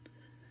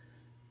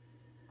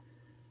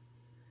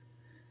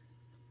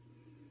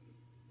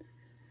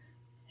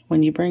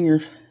 When you bring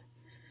your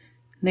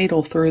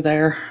needle through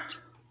there,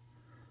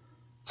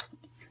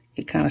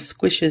 it kind of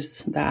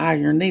squishes the eye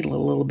of your needle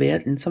a little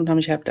bit, and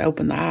sometimes you have to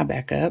open the eye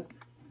back up,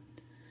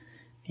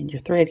 and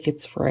your thread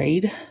gets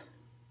frayed.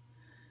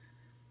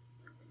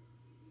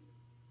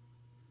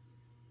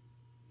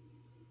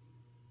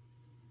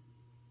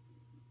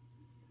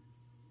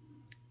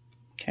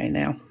 Okay,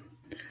 now,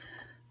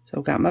 so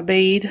I've got my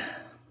bead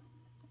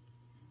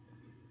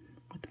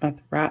with my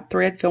right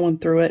thread going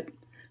through it.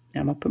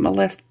 Now I'm going to put my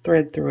left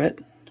thread through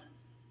it.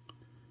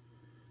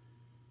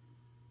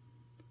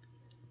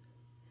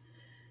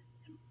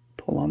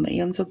 Pull on the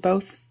ends of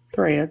both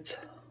threads.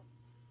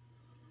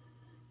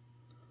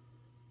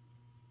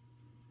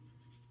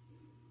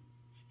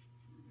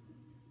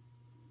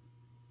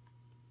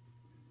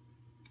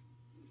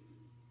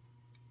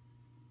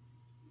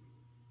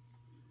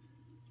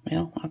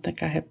 Well, I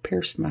think I have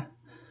pierced my...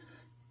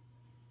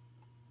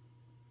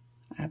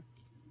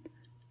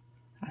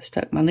 I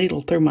stuck my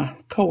needle through my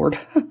cord.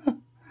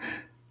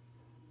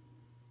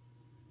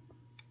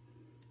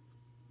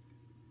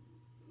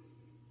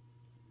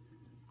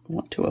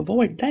 Want to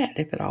avoid that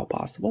if at all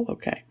possible.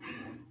 Okay.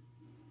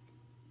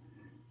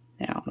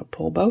 Now I'm going to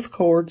pull both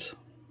cords.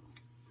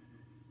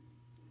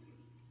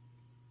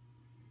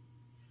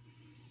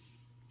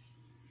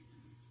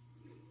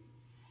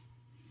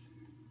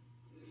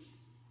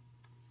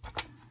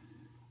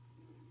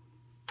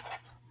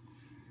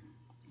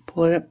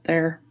 Pull it up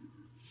there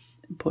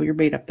and pull your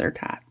bead up there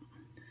tight.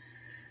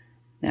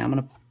 Now I'm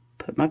going to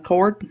put my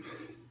cord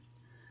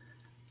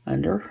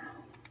under.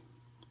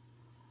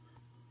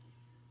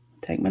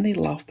 Take my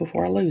needle off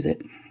before I lose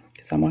it,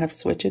 because I'm going to have to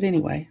switch it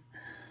anyway.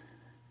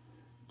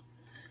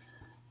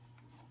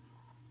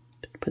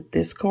 Put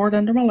this cord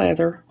under my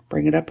leather,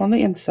 bring it up on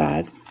the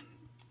inside.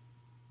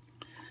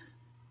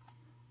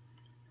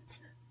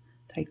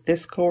 Take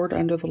this cord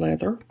under the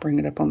leather, bring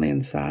it up on the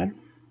inside.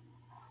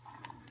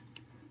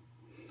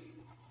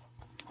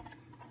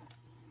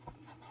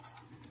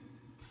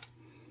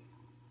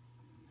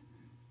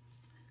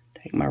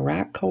 Take my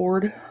right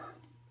cord,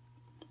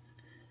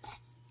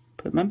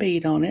 put my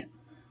bead on it.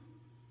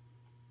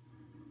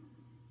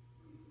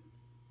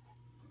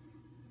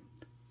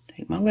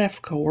 Take my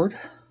left cord,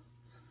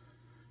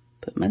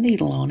 put my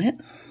needle on it.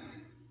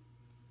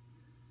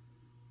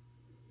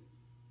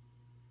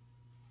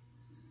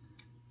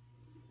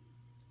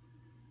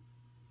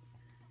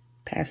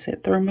 Pass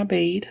it through my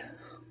bead.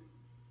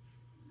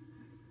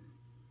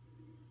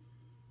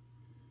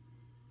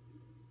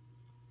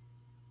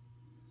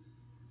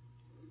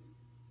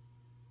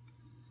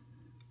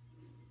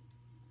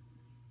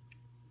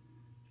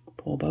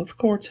 Pull both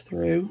cords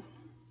through.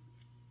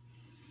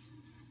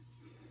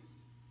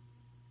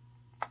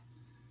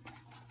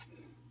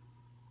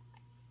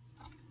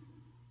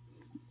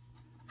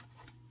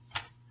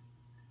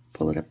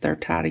 Pull it up there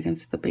tight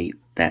against the bead,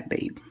 that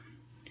bead.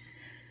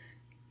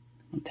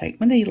 I'll take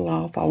my needle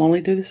off. I'll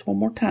only do this one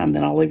more time,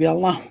 then I'll leave you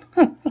alone.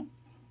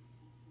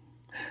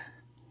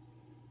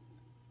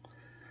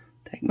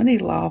 Take my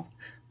needle off.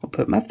 I'll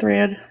put my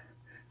thread,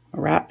 my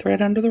right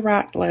thread under the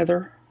right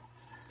leather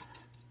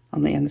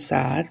on the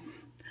inside.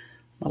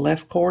 My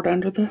left cord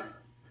under the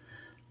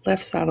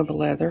left side of the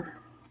leather.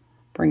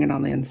 Bring it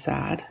on the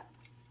inside.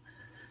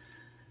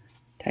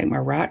 Take my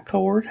right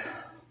cord.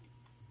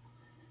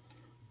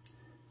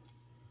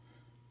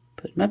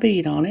 Put my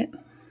bead on it.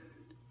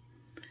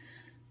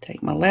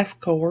 Take my left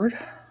cord.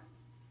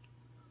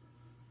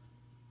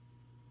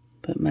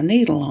 Put my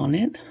needle on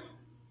it.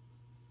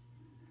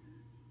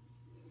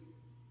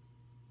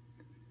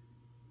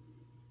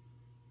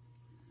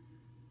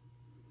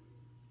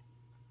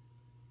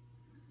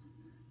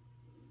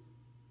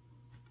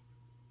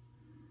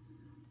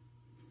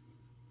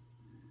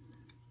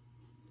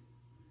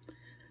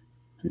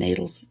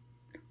 Needles,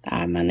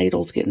 my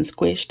needle's getting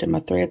squished and my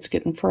thread's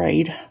getting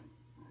frayed.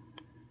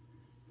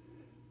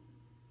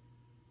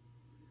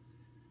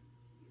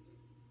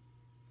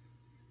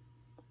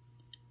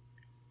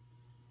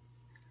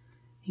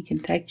 You can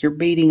take your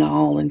beading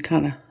awl and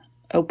kind of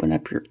open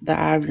up the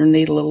eye of your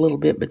needle a little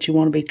bit, but you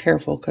want to be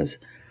careful because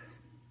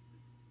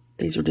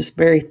these are just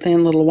very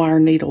thin little wire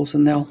needles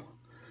and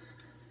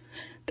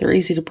they're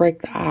easy to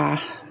break the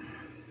eye.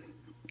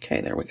 Okay,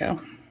 there we go.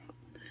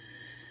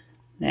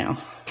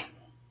 Now,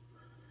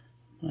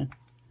 I'm going to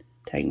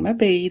take my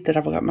bead that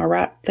I've got my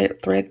right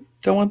thread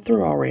going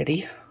through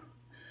already,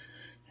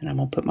 and I'm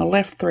going to put my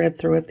left thread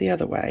through it the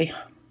other way,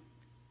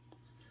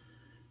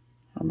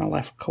 or my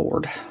left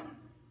cord.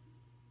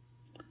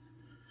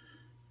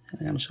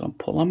 And I'm just going to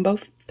pull on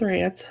both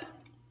threads.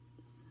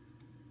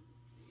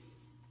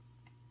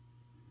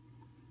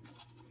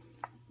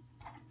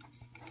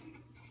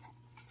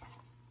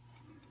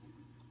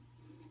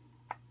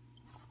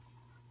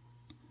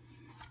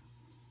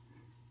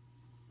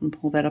 And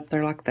pull that up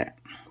there like that.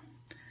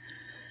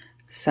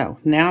 So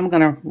now I'm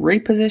going to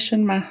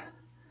reposition my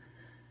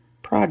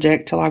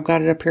project till I've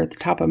got it up here at the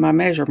top of my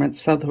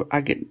measurements so that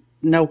I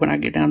know when I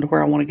get down to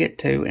where I want to get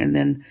to, and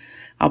then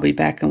I'll be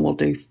back and we'll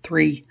do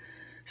 3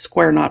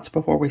 square knots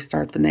before we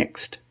start the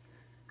next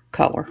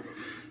color.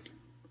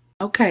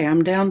 Okay,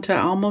 I'm down to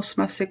almost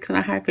my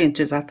 6.5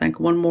 inches. I think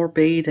 1 more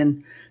bead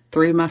and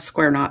 3 of my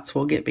square knots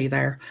will get me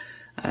there.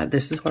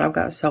 This is what I've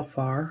got so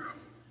far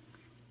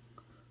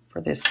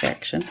for this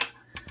section.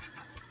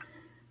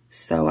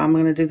 So I'm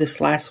going to do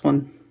this last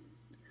one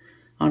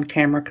on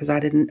camera because I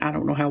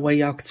don't know how well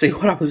y'all could see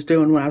what I was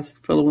doing when I was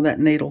fiddling with that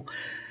needle.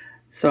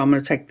 So I'm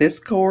going to take this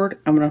cord,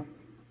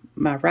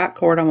 my right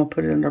cord, I'm going to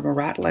put it under my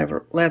right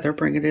leather,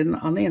 bring it in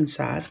on the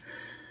inside.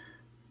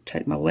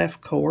 Take my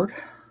left cord,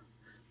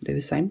 do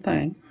the same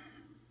thing.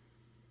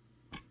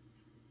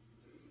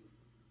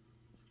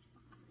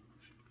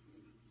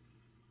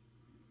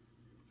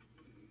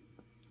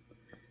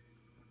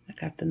 I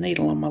got the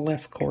needle on my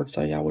left cord,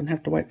 so y'all wouldn't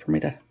have to wait for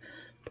me to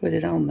put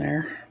it on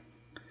there.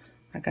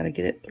 I got to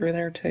get it through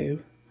there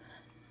too.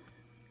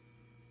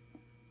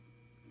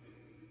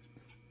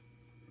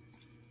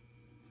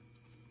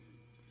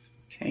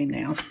 Okay,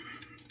 now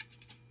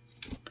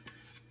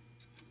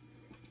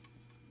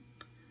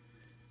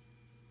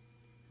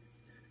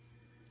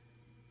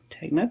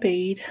take my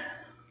bead,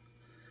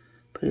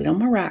 put it on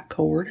my right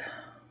cord,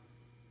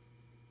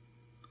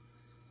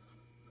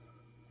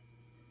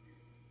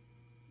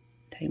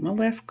 take my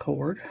left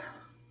cord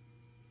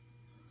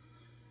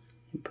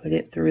and put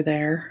it through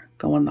there,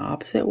 going the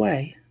opposite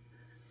way,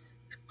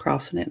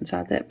 crossing it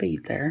inside that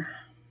bead there.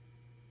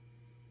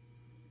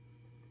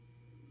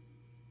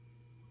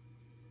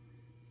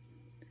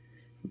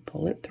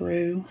 Pull it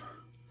through,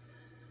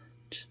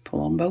 just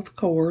pull on both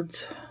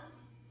cords.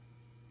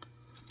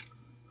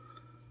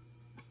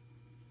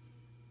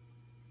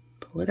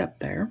 Pull it up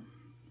there.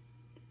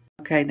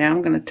 Okay, now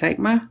I'm going to take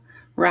my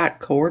right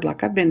cord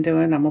like I've been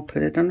doing. I'm going to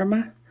put it under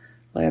my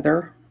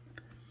leather,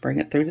 bring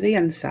it through to the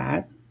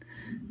inside.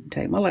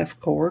 Take my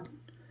left cord,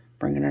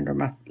 bring it under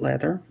my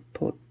leather,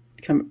 pull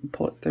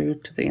it through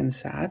to the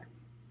inside.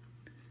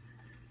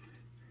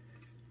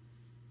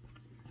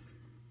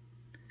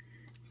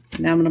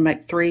 Now I'm going to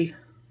make 3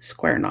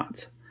 square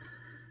knots.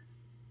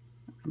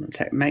 I'm going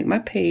to make my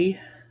P,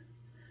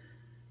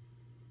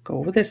 go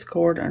over this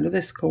cord, under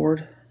this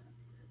cord,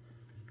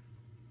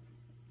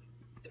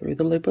 through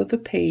the loop of the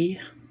P,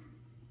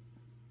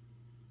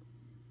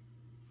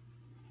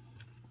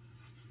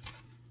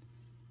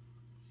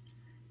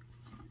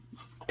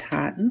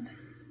 tighten,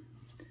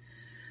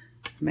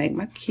 make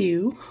my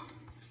Q,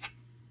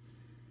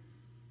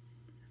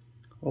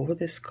 over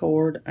this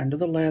cord, under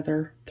the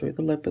leather, through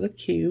the loop of the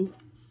Q,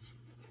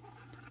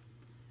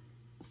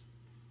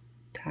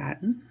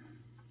 tighten,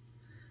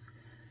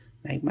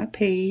 make my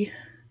P,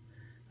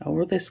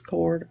 over this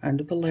cord,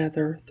 under the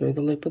leather, through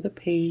the loop of the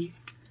P,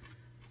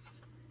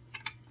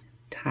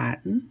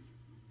 tighten,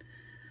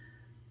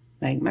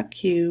 make my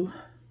Q,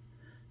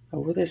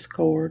 over this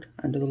cord,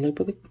 under the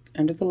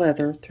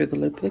leather, through the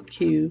loop of the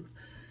Q,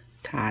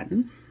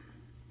 tighten,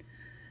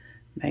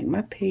 make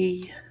my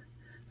P,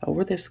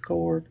 over this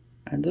cord,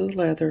 under the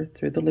leather,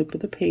 through the loop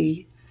of the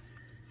P,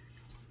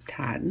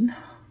 tighten,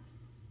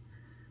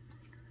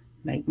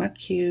 make my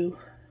Q,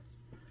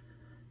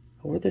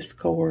 over this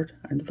cord,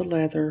 under the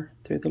leather,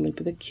 through the loop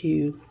of the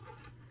Q,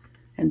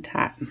 and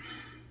tighten.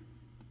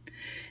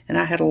 And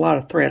I had a lot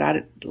of thread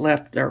a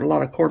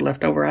lot of cord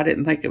left over. I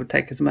didn't think it would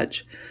take as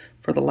much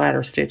for the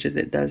ladder stitch as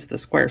it does the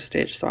square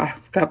stitch, so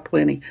I've got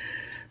plenty.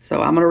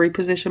 So I'm going to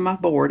reposition my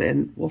board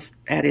and we'll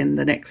add in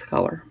the next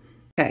color.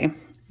 Okay,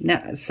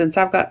 now since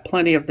I've got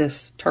plenty of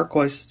this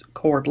turquoise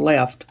cord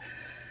left,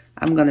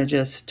 I'm going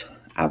to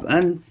I've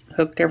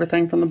unhooked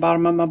everything from the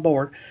bottom of my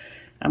board.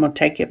 I'm going to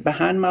take it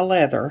behind my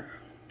leather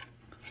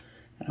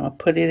and I'm going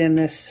to put it in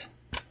this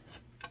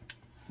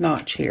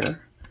notch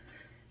here.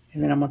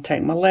 And then I'm going to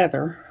take my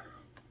leather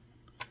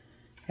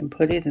and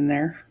put it in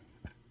there.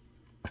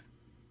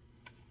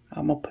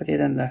 I'm going to put it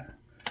in the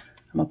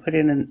I'm going to put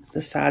in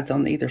the sides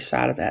on either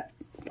side of that,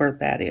 where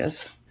that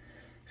is,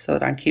 so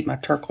that I can keep my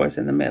turquoise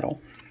in the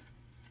middle.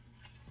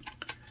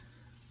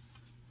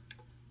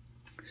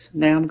 So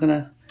now I'm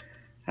going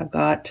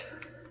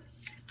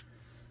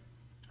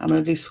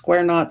to do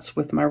square knots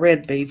with my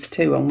red beads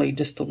too, only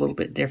just a little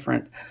bit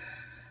different.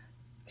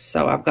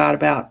 So I've got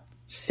about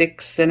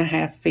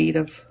 6.5 feet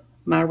of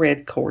my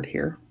red cord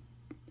here.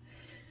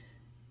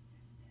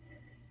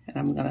 And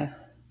I'm going to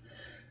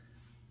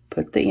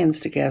put the ends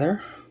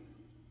together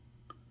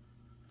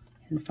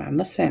and find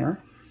the center.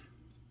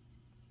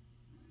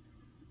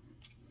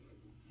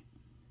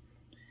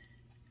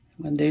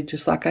 I'm going to do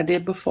just like I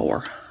did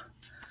before.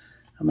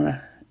 I'm going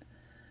to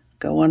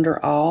go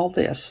under all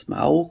this,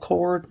 my old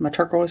cord, my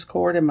turquoise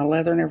cord, and my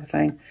leather and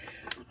everything.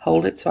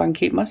 Hold it so I can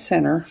keep my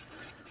center.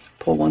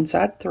 Pull one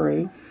side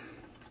through.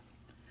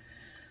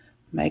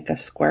 Make a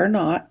square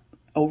knot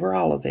over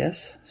all of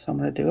this. So I'm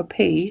going to do a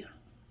P.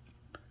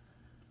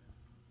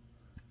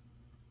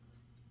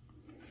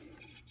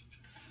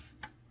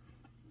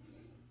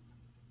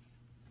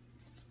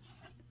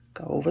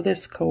 Go over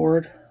this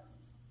cord.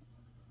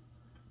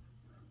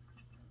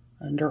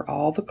 Under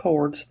all the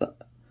cords, the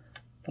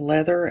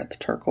leather at the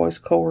turquoise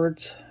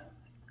cords,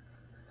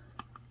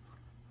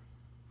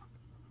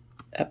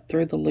 up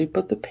through the loop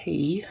of the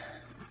P,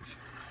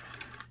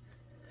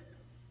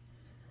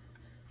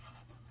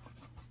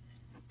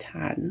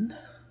 tighten,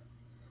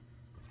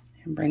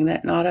 and bring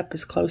that knot up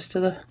as close to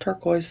the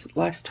turquoise,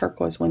 last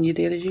turquoise one you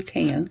did as you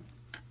can.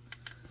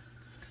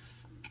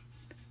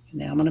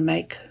 Now I'm going to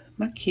make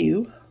my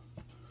Q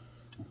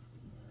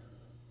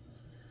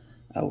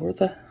over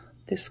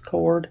this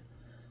cord,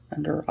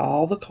 under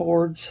all the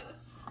cords,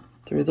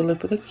 through the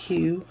lip of the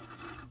Q,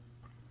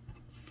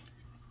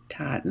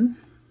 tighten.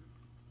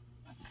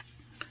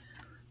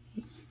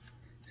 See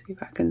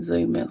if I can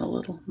zoom in a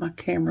little. My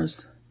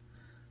camera's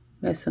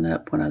messing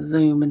up when I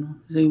zoom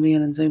in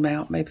and zoom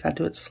out. Maybe if I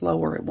do it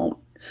slower, it won't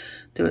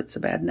do it so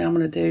bad. Now I'm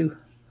going to do,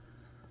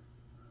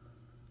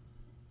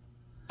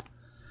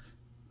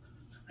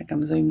 I think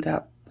I'm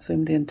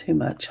zoomed in too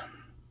much.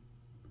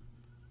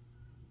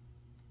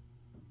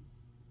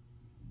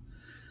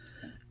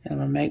 And I'm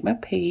going to make my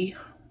P,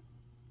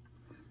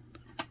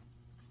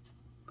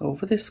 go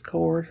over this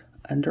cord,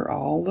 under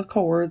all the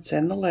cords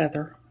and the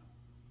leather,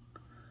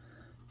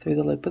 through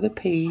the lip of the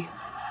P,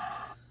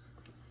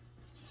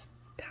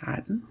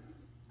 tighten,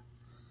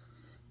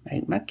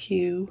 make my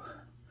Q,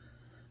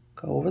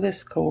 go over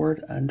this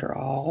cord, under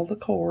all the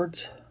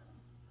cords,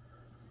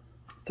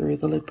 through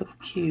the lip of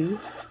the Q,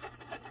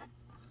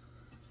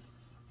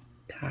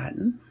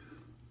 tighten,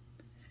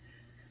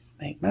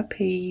 make my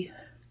P,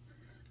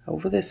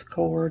 over this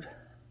cord,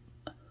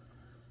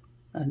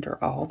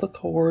 under all the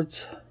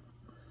cords,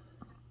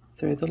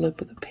 through the lip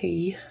of the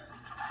P,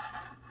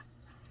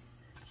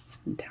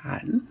 and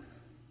tighten,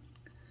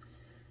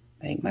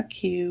 make my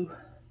Q,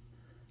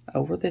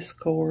 over this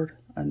cord,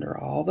 under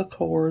all the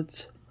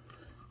cords,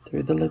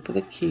 through the lip of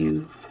the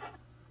Q,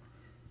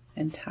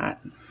 and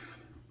tighten.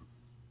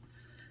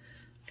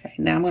 Okay,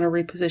 now I'm going to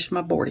reposition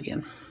my board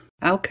again.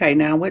 Okay,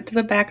 now I went to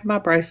the back of my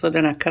bracelet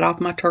and I cut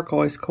off my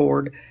turquoise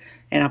cord,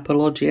 and I put a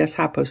little GS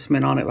Hypo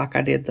cement on it like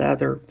I did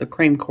the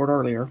cream cord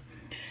earlier.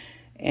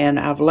 And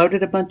I've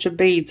loaded a bunch of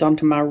beads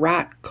onto my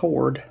right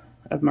cord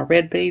of my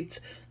red beads,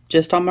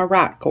 just on my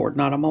right cord,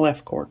 not on my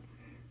left cord.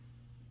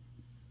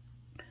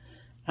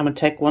 I'm going to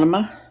take one of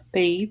my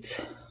beads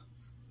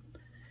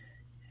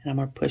and I'm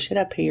going to push it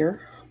up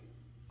here.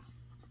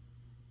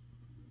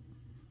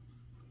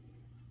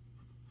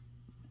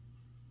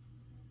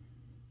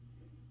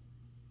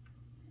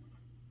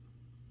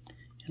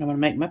 And I'm going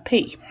to make my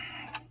P.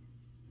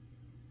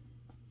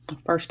 The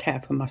first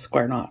half of my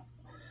square knot.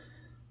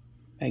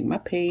 Make my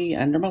P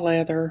under my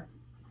leather.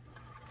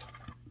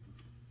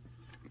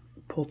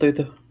 Pull through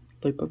the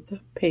loop of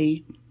the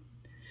P.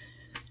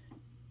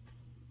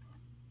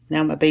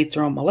 Now my beads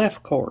are on my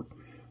left cord.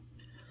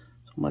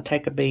 So I'm going to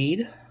take a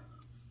bead,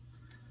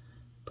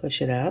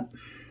 push it up,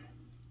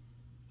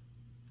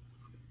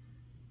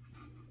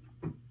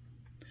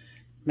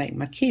 make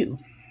my Q.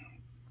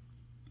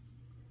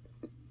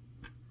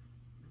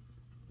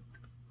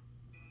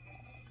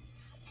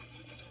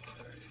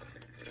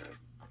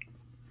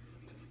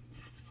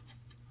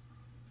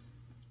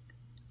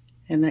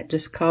 And that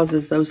just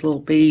causes those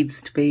little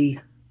beads to be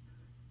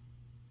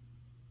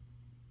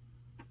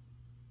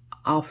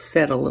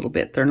offset a little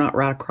bit. They're not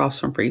right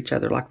across from each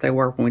other like they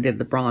were when we did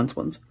the bronze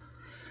ones.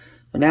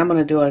 So now I'm going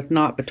to do a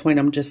knot between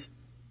them just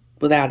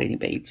without any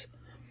beads.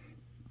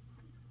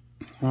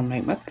 I'll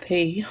make my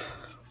P.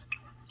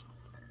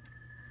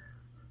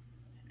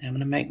 Now I'm going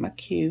to make my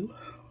Q.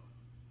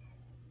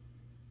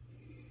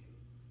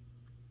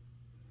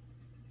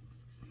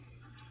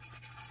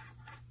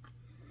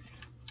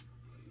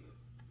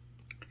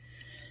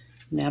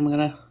 Now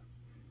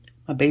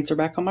my beads are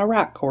back on my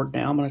right cord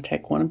now. I'm going to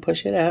take one and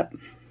push it up.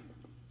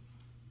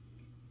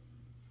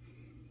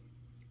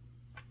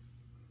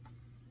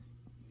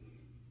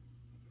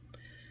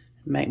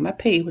 Make my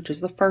P, which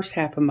is the first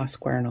half of my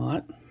square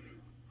knot.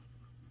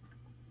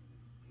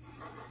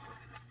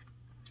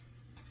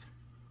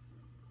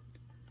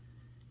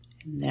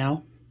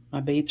 Now my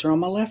beads are on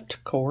my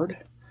left cord.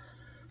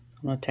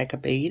 I'm going to take a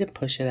bead and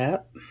push it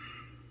up.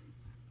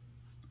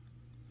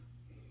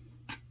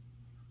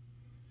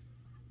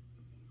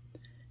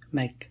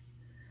 Make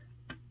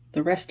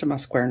the rest of my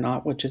square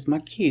knot, which is my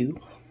Q.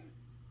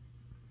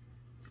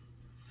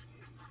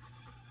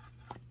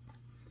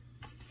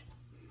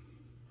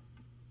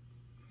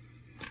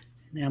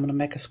 Now I'm going to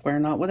make a square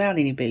knot without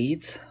any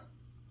beads.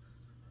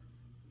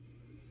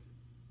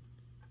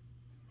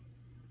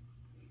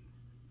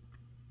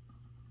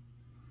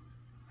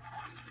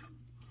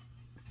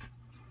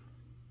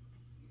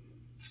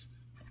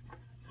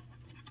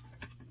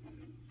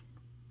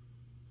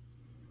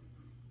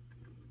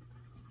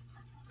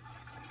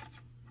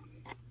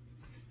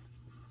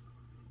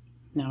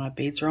 Now my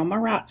beads are on my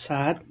right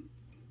side.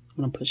 I'm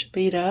going to push a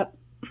bead up.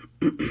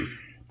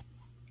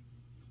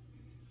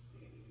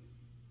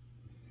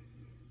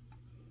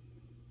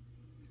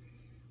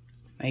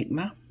 Make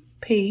my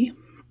P.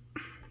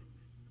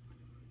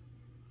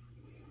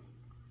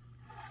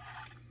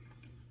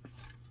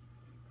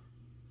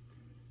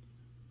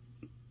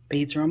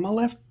 Beads are on my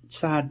left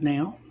side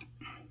now.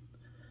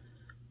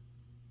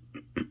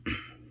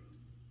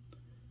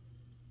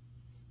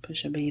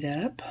 Push a bead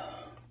up.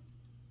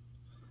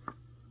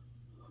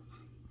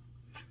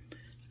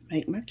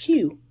 Make my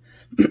Q.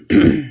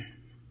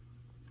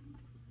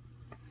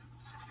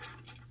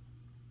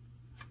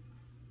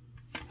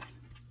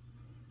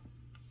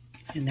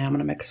 And now I'm going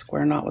to make a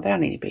square knot without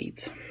any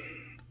beads.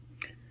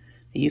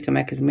 You can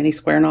make as many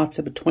square knots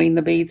in between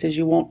the beads as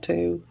you want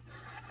to.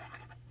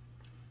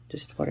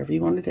 Just whatever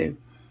you want to do.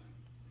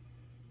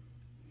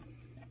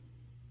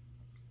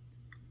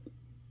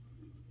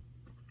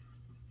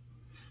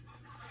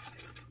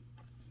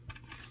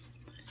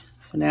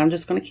 So now I'm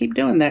just going to keep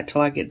doing that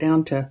till I get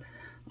down to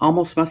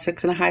almost my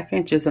 6.5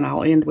 inches, and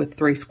I'll end with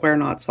 3 square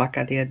knots like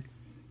I did,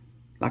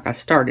 like I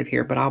started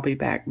here, but I'll be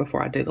back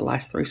before I do the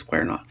last 3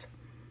 square knots.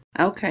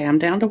 Okay, I'm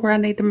down to where I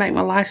need to make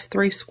my last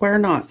 3 square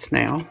knots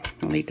now.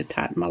 I need to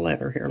tighten my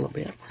leather here a little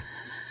bit.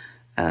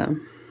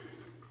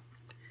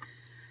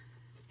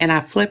 And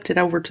I flipped it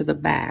over to the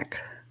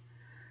back.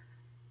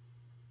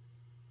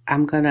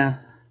 I'm going to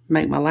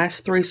make my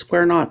last 3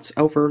 square knots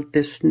over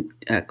this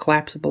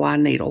collapsible eye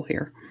needle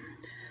here.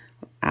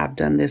 I've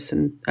done this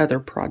in other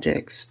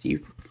projects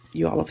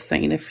you all have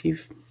seen if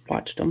you've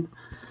watched them.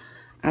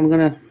 I'm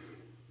going to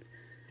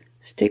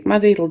stick my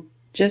needle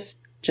just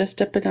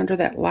up and under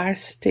that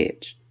last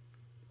stitch.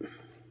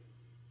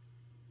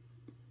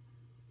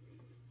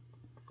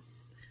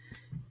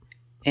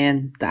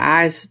 And the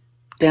eye's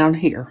down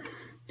here.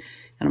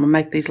 And I'm going to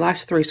make these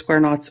last 3 square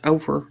knots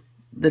over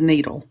the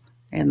needle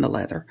and the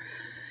leather.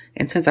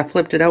 And since I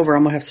flipped it over,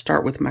 I'm going to have to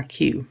start with my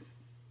Q,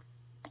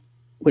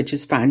 which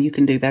is fine. You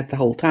can do that the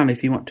whole time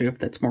if you want to, if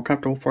that's more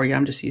comfortable for you.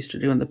 I'm just used to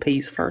doing the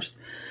P's first.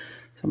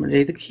 So I'm going to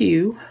do the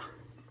Q.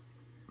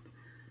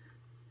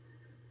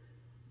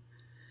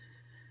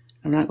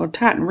 I'm not going to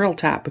tighten real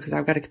tight because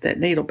I've got to get that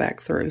needle back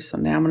through. So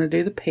now I'm going to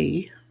do the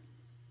P.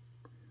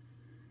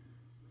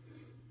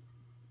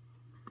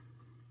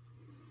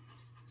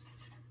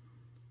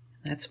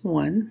 That's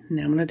 1.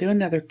 Now I'm going to do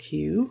another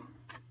Q.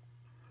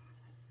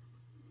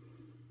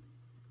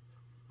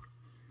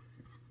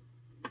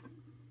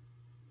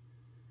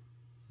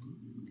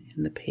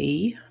 And the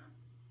P.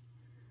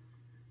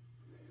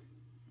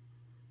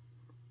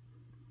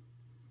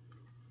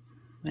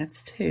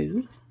 That's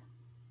 2.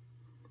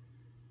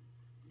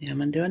 Now I'm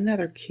going to do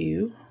another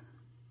Q.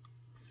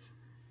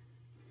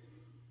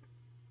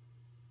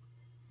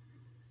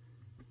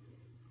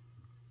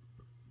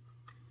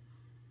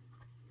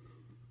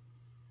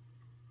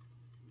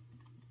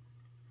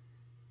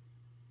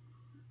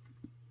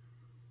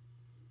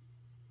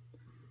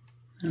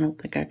 I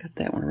don't think I got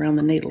that one around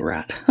the needle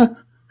right. I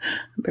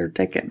better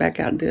take that back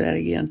out and do that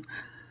again.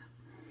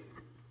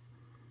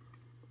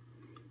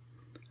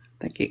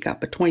 I think it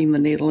got between the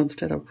needle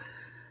instead of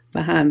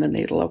behind the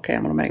needle. Okay,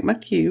 I'm going to make my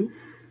Q.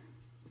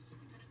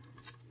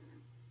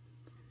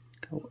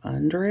 Go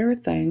under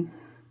everything.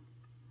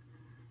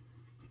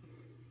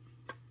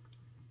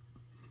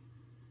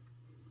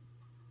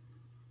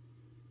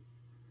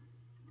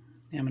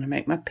 Now I'm going to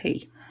make my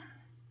P.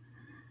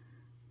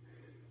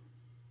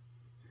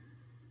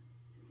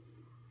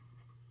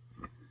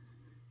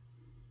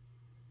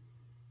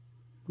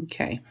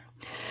 Okay,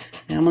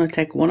 now I'm going to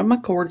take one of my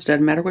cords,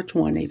 doesn't matter which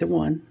one, either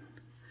one,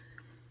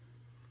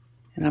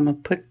 and I'm going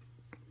to put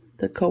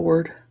the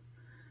cord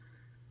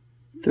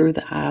through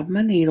the eye of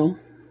my needle.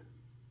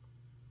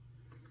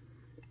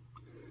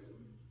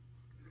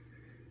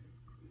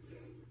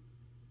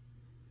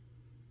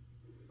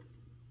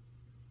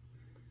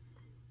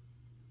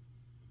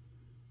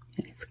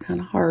 And it's kind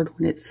of hard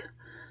when it's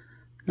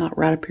not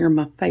right up here in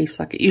my face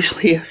like it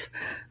usually is.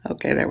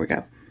 Okay, there we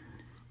go.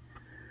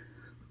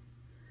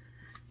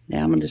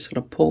 Now I'm just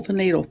going to pull the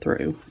needle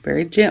through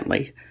very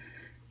gently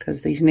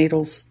because these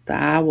needles, the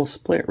eye will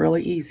split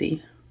really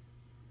easy.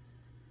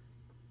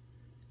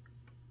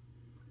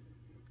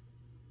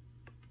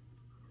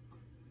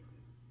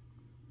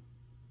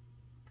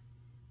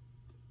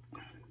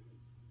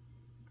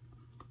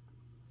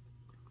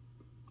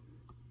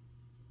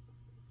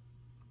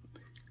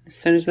 As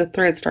soon as the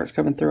thread starts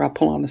coming through, I'll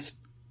pull on the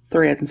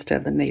thread instead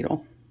of the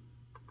needle.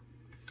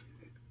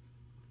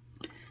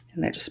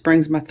 And that just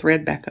brings my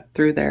thread back up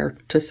through there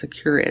to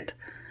secure it.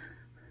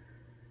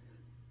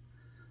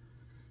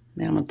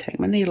 Now I'm going to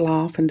take my needle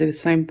off and do the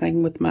same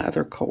thing with my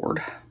other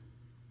cord.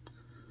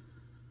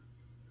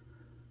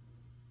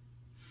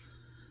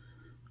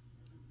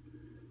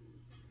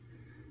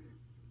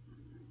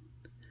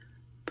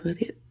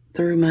 Put it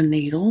through my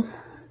needle.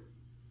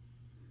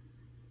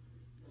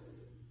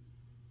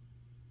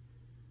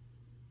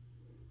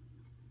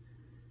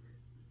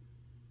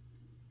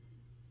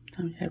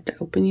 You have to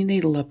open your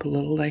needle up a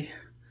little. They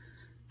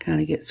kind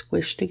of get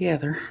squished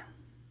together.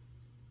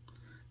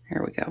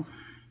 There we go.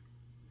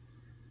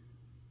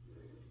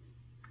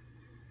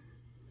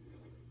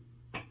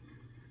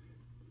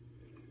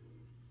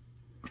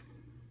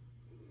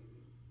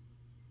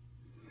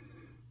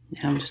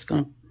 Now I'm just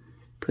going to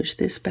push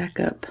this back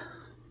up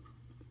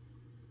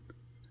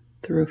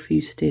through a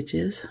few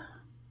stitches.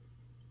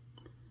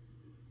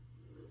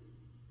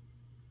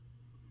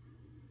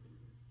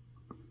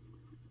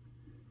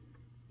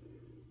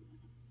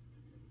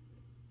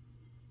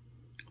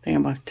 I think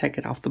I'm going to take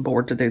it off the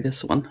board to do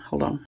this one.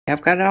 Hold on.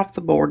 I've got it off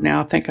the board now.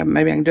 I think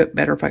maybe I can do it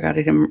better if I got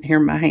it here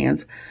in my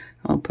hands.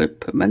 I'll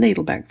put my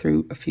needle back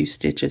through a few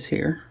stitches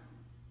here.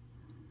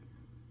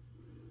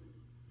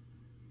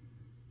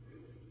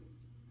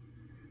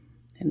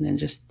 And then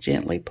just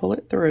gently pull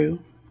it through.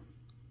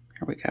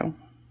 There we go.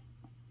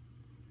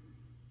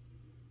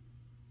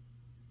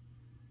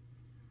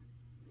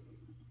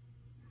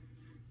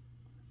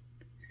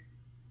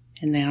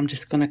 And now I'm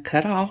just going to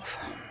cut off.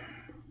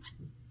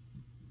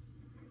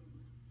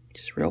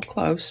 Just real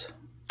close.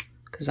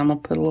 Because I'm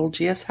going to put a little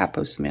GS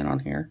Hypo cement on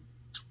here.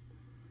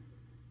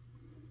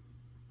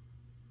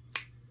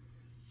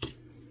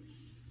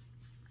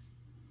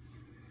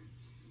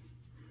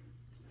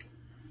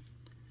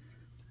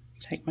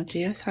 Take my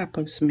GS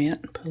Hypo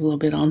cement and put a little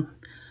bit on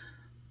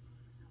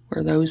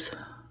where those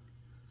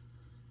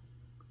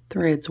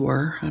threads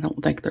were. I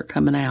don't think they're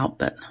coming out,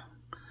 but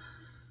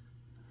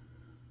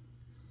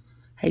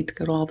hate to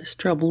go to all this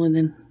trouble and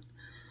then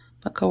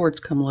my cords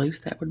come loose.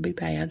 That would be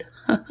bad.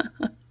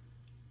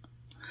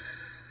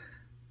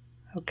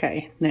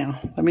 Okay, now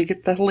let me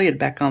get the lid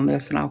back on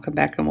this and I'll come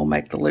back and we'll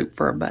make the loop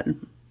for a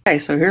button. Okay,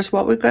 so here's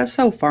what we've got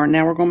so far.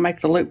 Now we're going to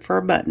make the loop for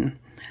a button.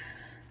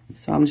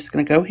 So I'm just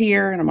going to go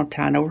here and I'm going to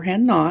tie an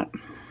overhand knot. I'm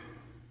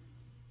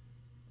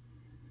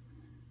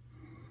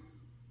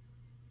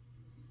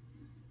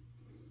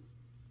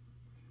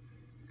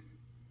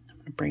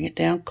going to bring it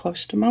down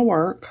close to my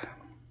work.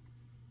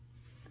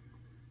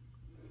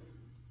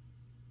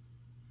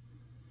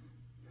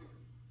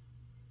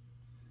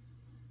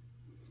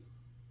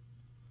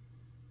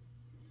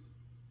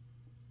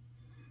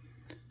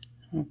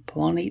 I'll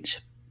pull on each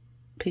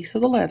piece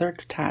of the leather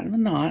to tighten the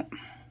knot.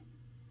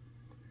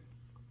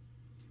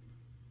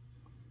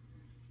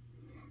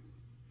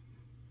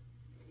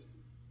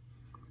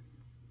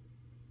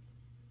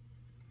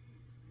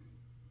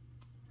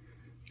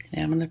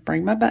 Now I'm going to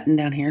bring my button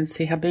down here and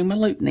see how big my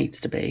loop needs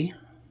to be.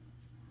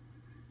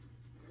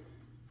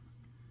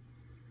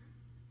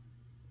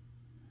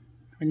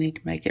 We need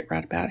to make it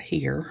right about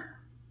here.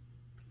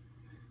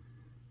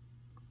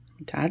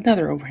 Tie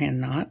another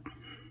overhand knot.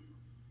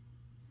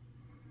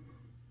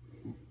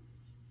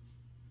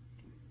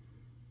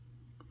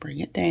 Bring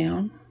it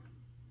down.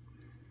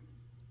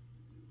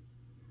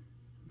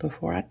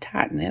 Before I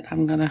tighten it,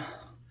 I'm going to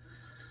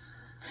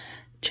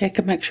check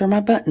and make sure my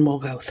button will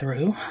go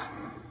through.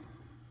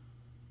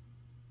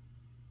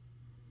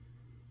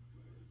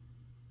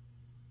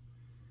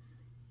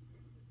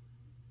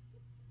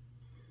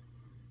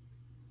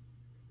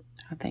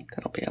 I think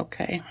that'll be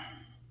okay.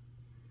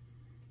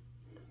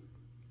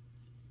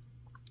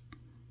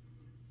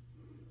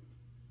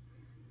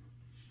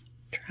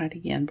 Try it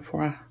again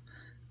before I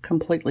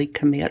completely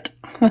commit.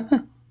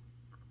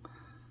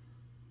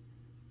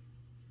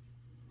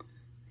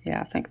 Yeah,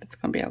 I think that's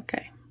going to be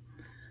okay.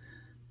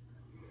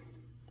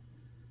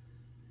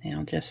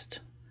 Now just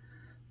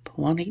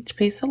pull on each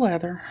piece of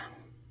leather,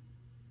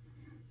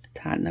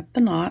 tighten up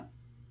the knot.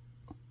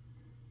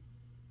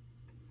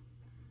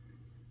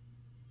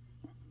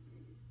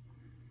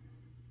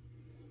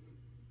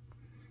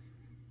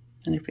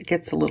 And if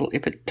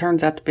it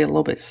turns out to be a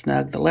little bit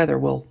snug, the leather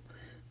will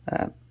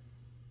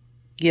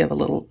give a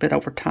little bit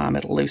over time.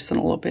 It'll loosen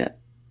a little bit.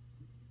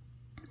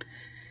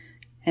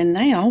 And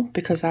now,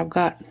 because I've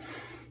got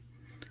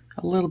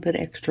a little bit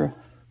extra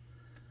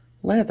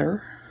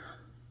leather,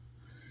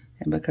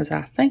 and because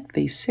I think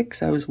these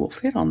 6/0s will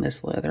fit on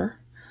this leather,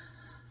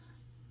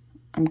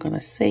 I'm going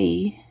to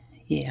see,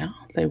 yeah,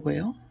 they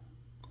will.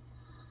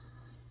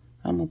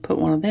 I'm going to put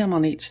one of them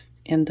on each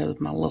end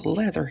of my little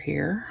leather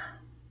here.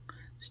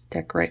 Just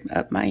decorate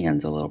up my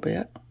ends a little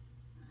bit.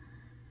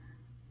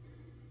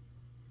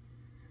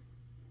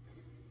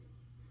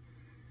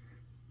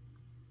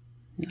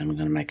 And I'm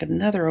going to make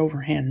another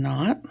overhand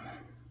knot.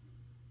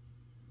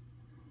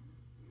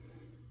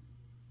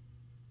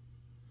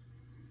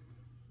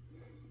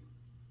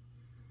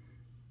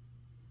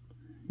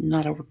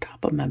 not over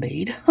top of my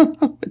bead,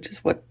 which is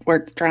where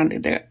it's trying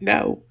to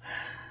go,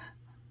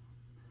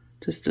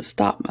 just to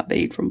stop my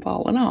bead from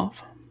falling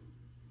off.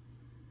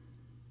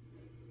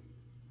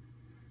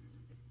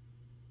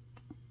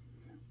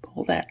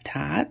 Pull that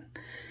tight,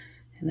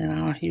 and then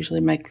I'll usually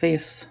make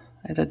this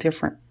at a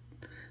different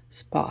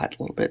spot,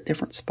 a little bit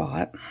different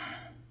spot.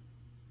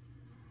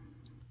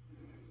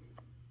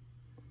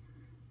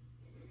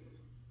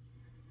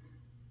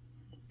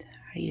 Tie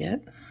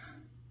it.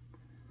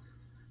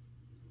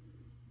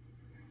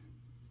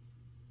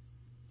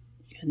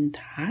 Good and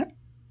tight.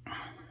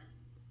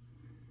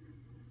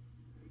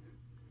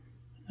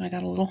 I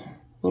got a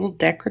little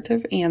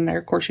decorative end there.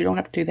 Of course, you don't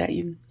have to do that.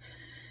 You can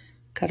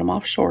cut them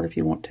off short if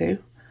you want to.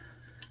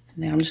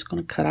 Now I'm just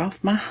going to cut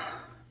off my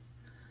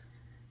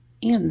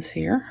ends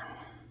here.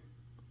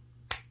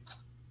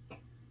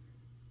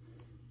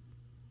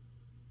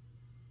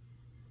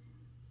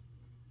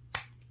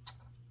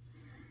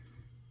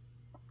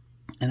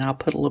 And I'll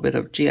put a little bit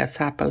of GS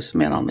Hypo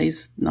cement on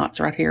these knots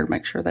right here to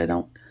make sure they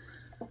don't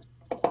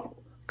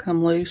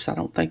come loose. I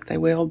don't think they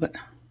will, but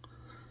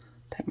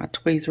take my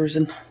tweezers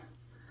and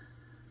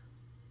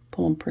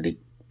pull them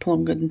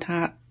good and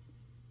tight.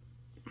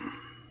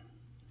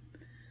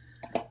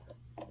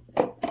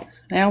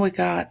 So now we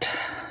got,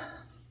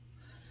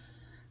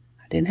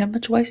 I didn't have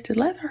much wasted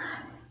leather.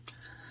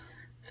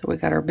 So we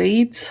got our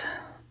beads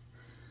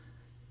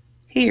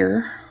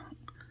here,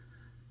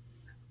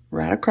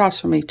 right across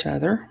from each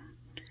other.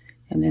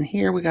 And then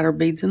here we got our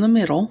beads in the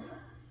middle.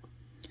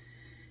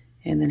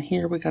 And then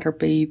here we got our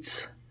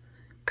beads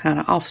kind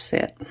of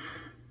offset,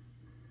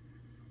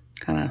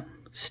 kind of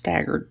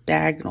staggered,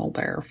 diagonal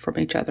there from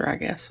each other, I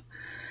guess.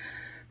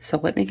 So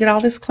let me get all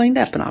this cleaned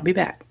up and I'll be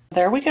back.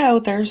 There we go.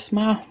 There's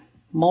my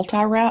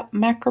multi-wrap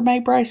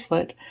macrame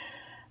bracelet.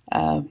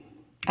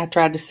 I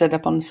tried to set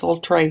up on this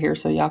little tray here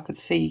so y'all could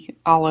see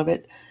all of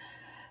it.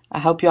 I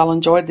hope y'all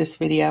enjoyed this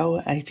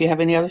video. If you have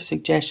any other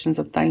suggestions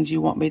of things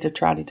you want me to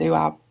try to do,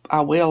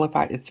 I will.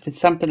 If it's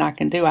something I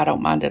can do, I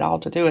don't mind at all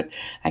to do it.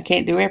 I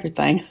can't do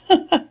everything,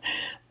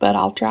 but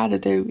I'll try to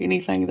do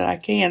anything that I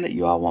can that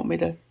you all want me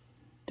to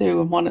do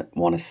and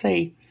want to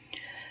see.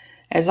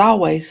 As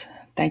always,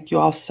 thank you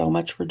all so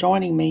much for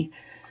joining me.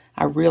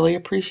 I really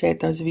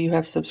appreciate those of you who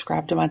have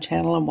subscribed to my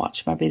channel and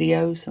watched my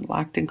videos and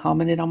liked and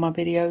commented on my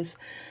videos.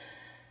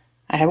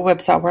 I have a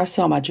website where I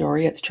sell my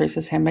jewelry. It's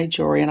Teresa's Handmade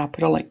Jewelry, and I'll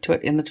put a link to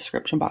it in the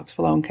description box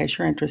below in case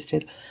you're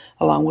interested,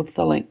 along with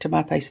the link to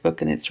my Facebook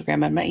and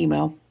Instagram and my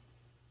email.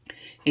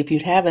 If you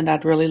haven't,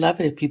 I'd really love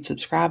it if you'd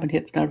subscribe and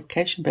hit the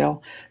notification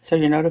bell so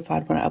you're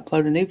notified when I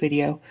upload a new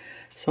video.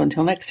 So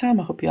until next time,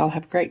 I hope you all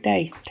have a great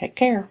day. Take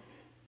care.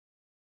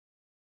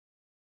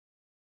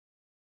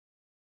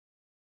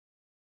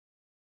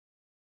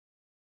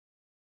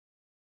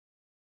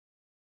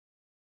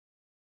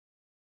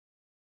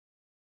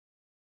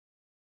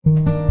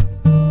 Thank you.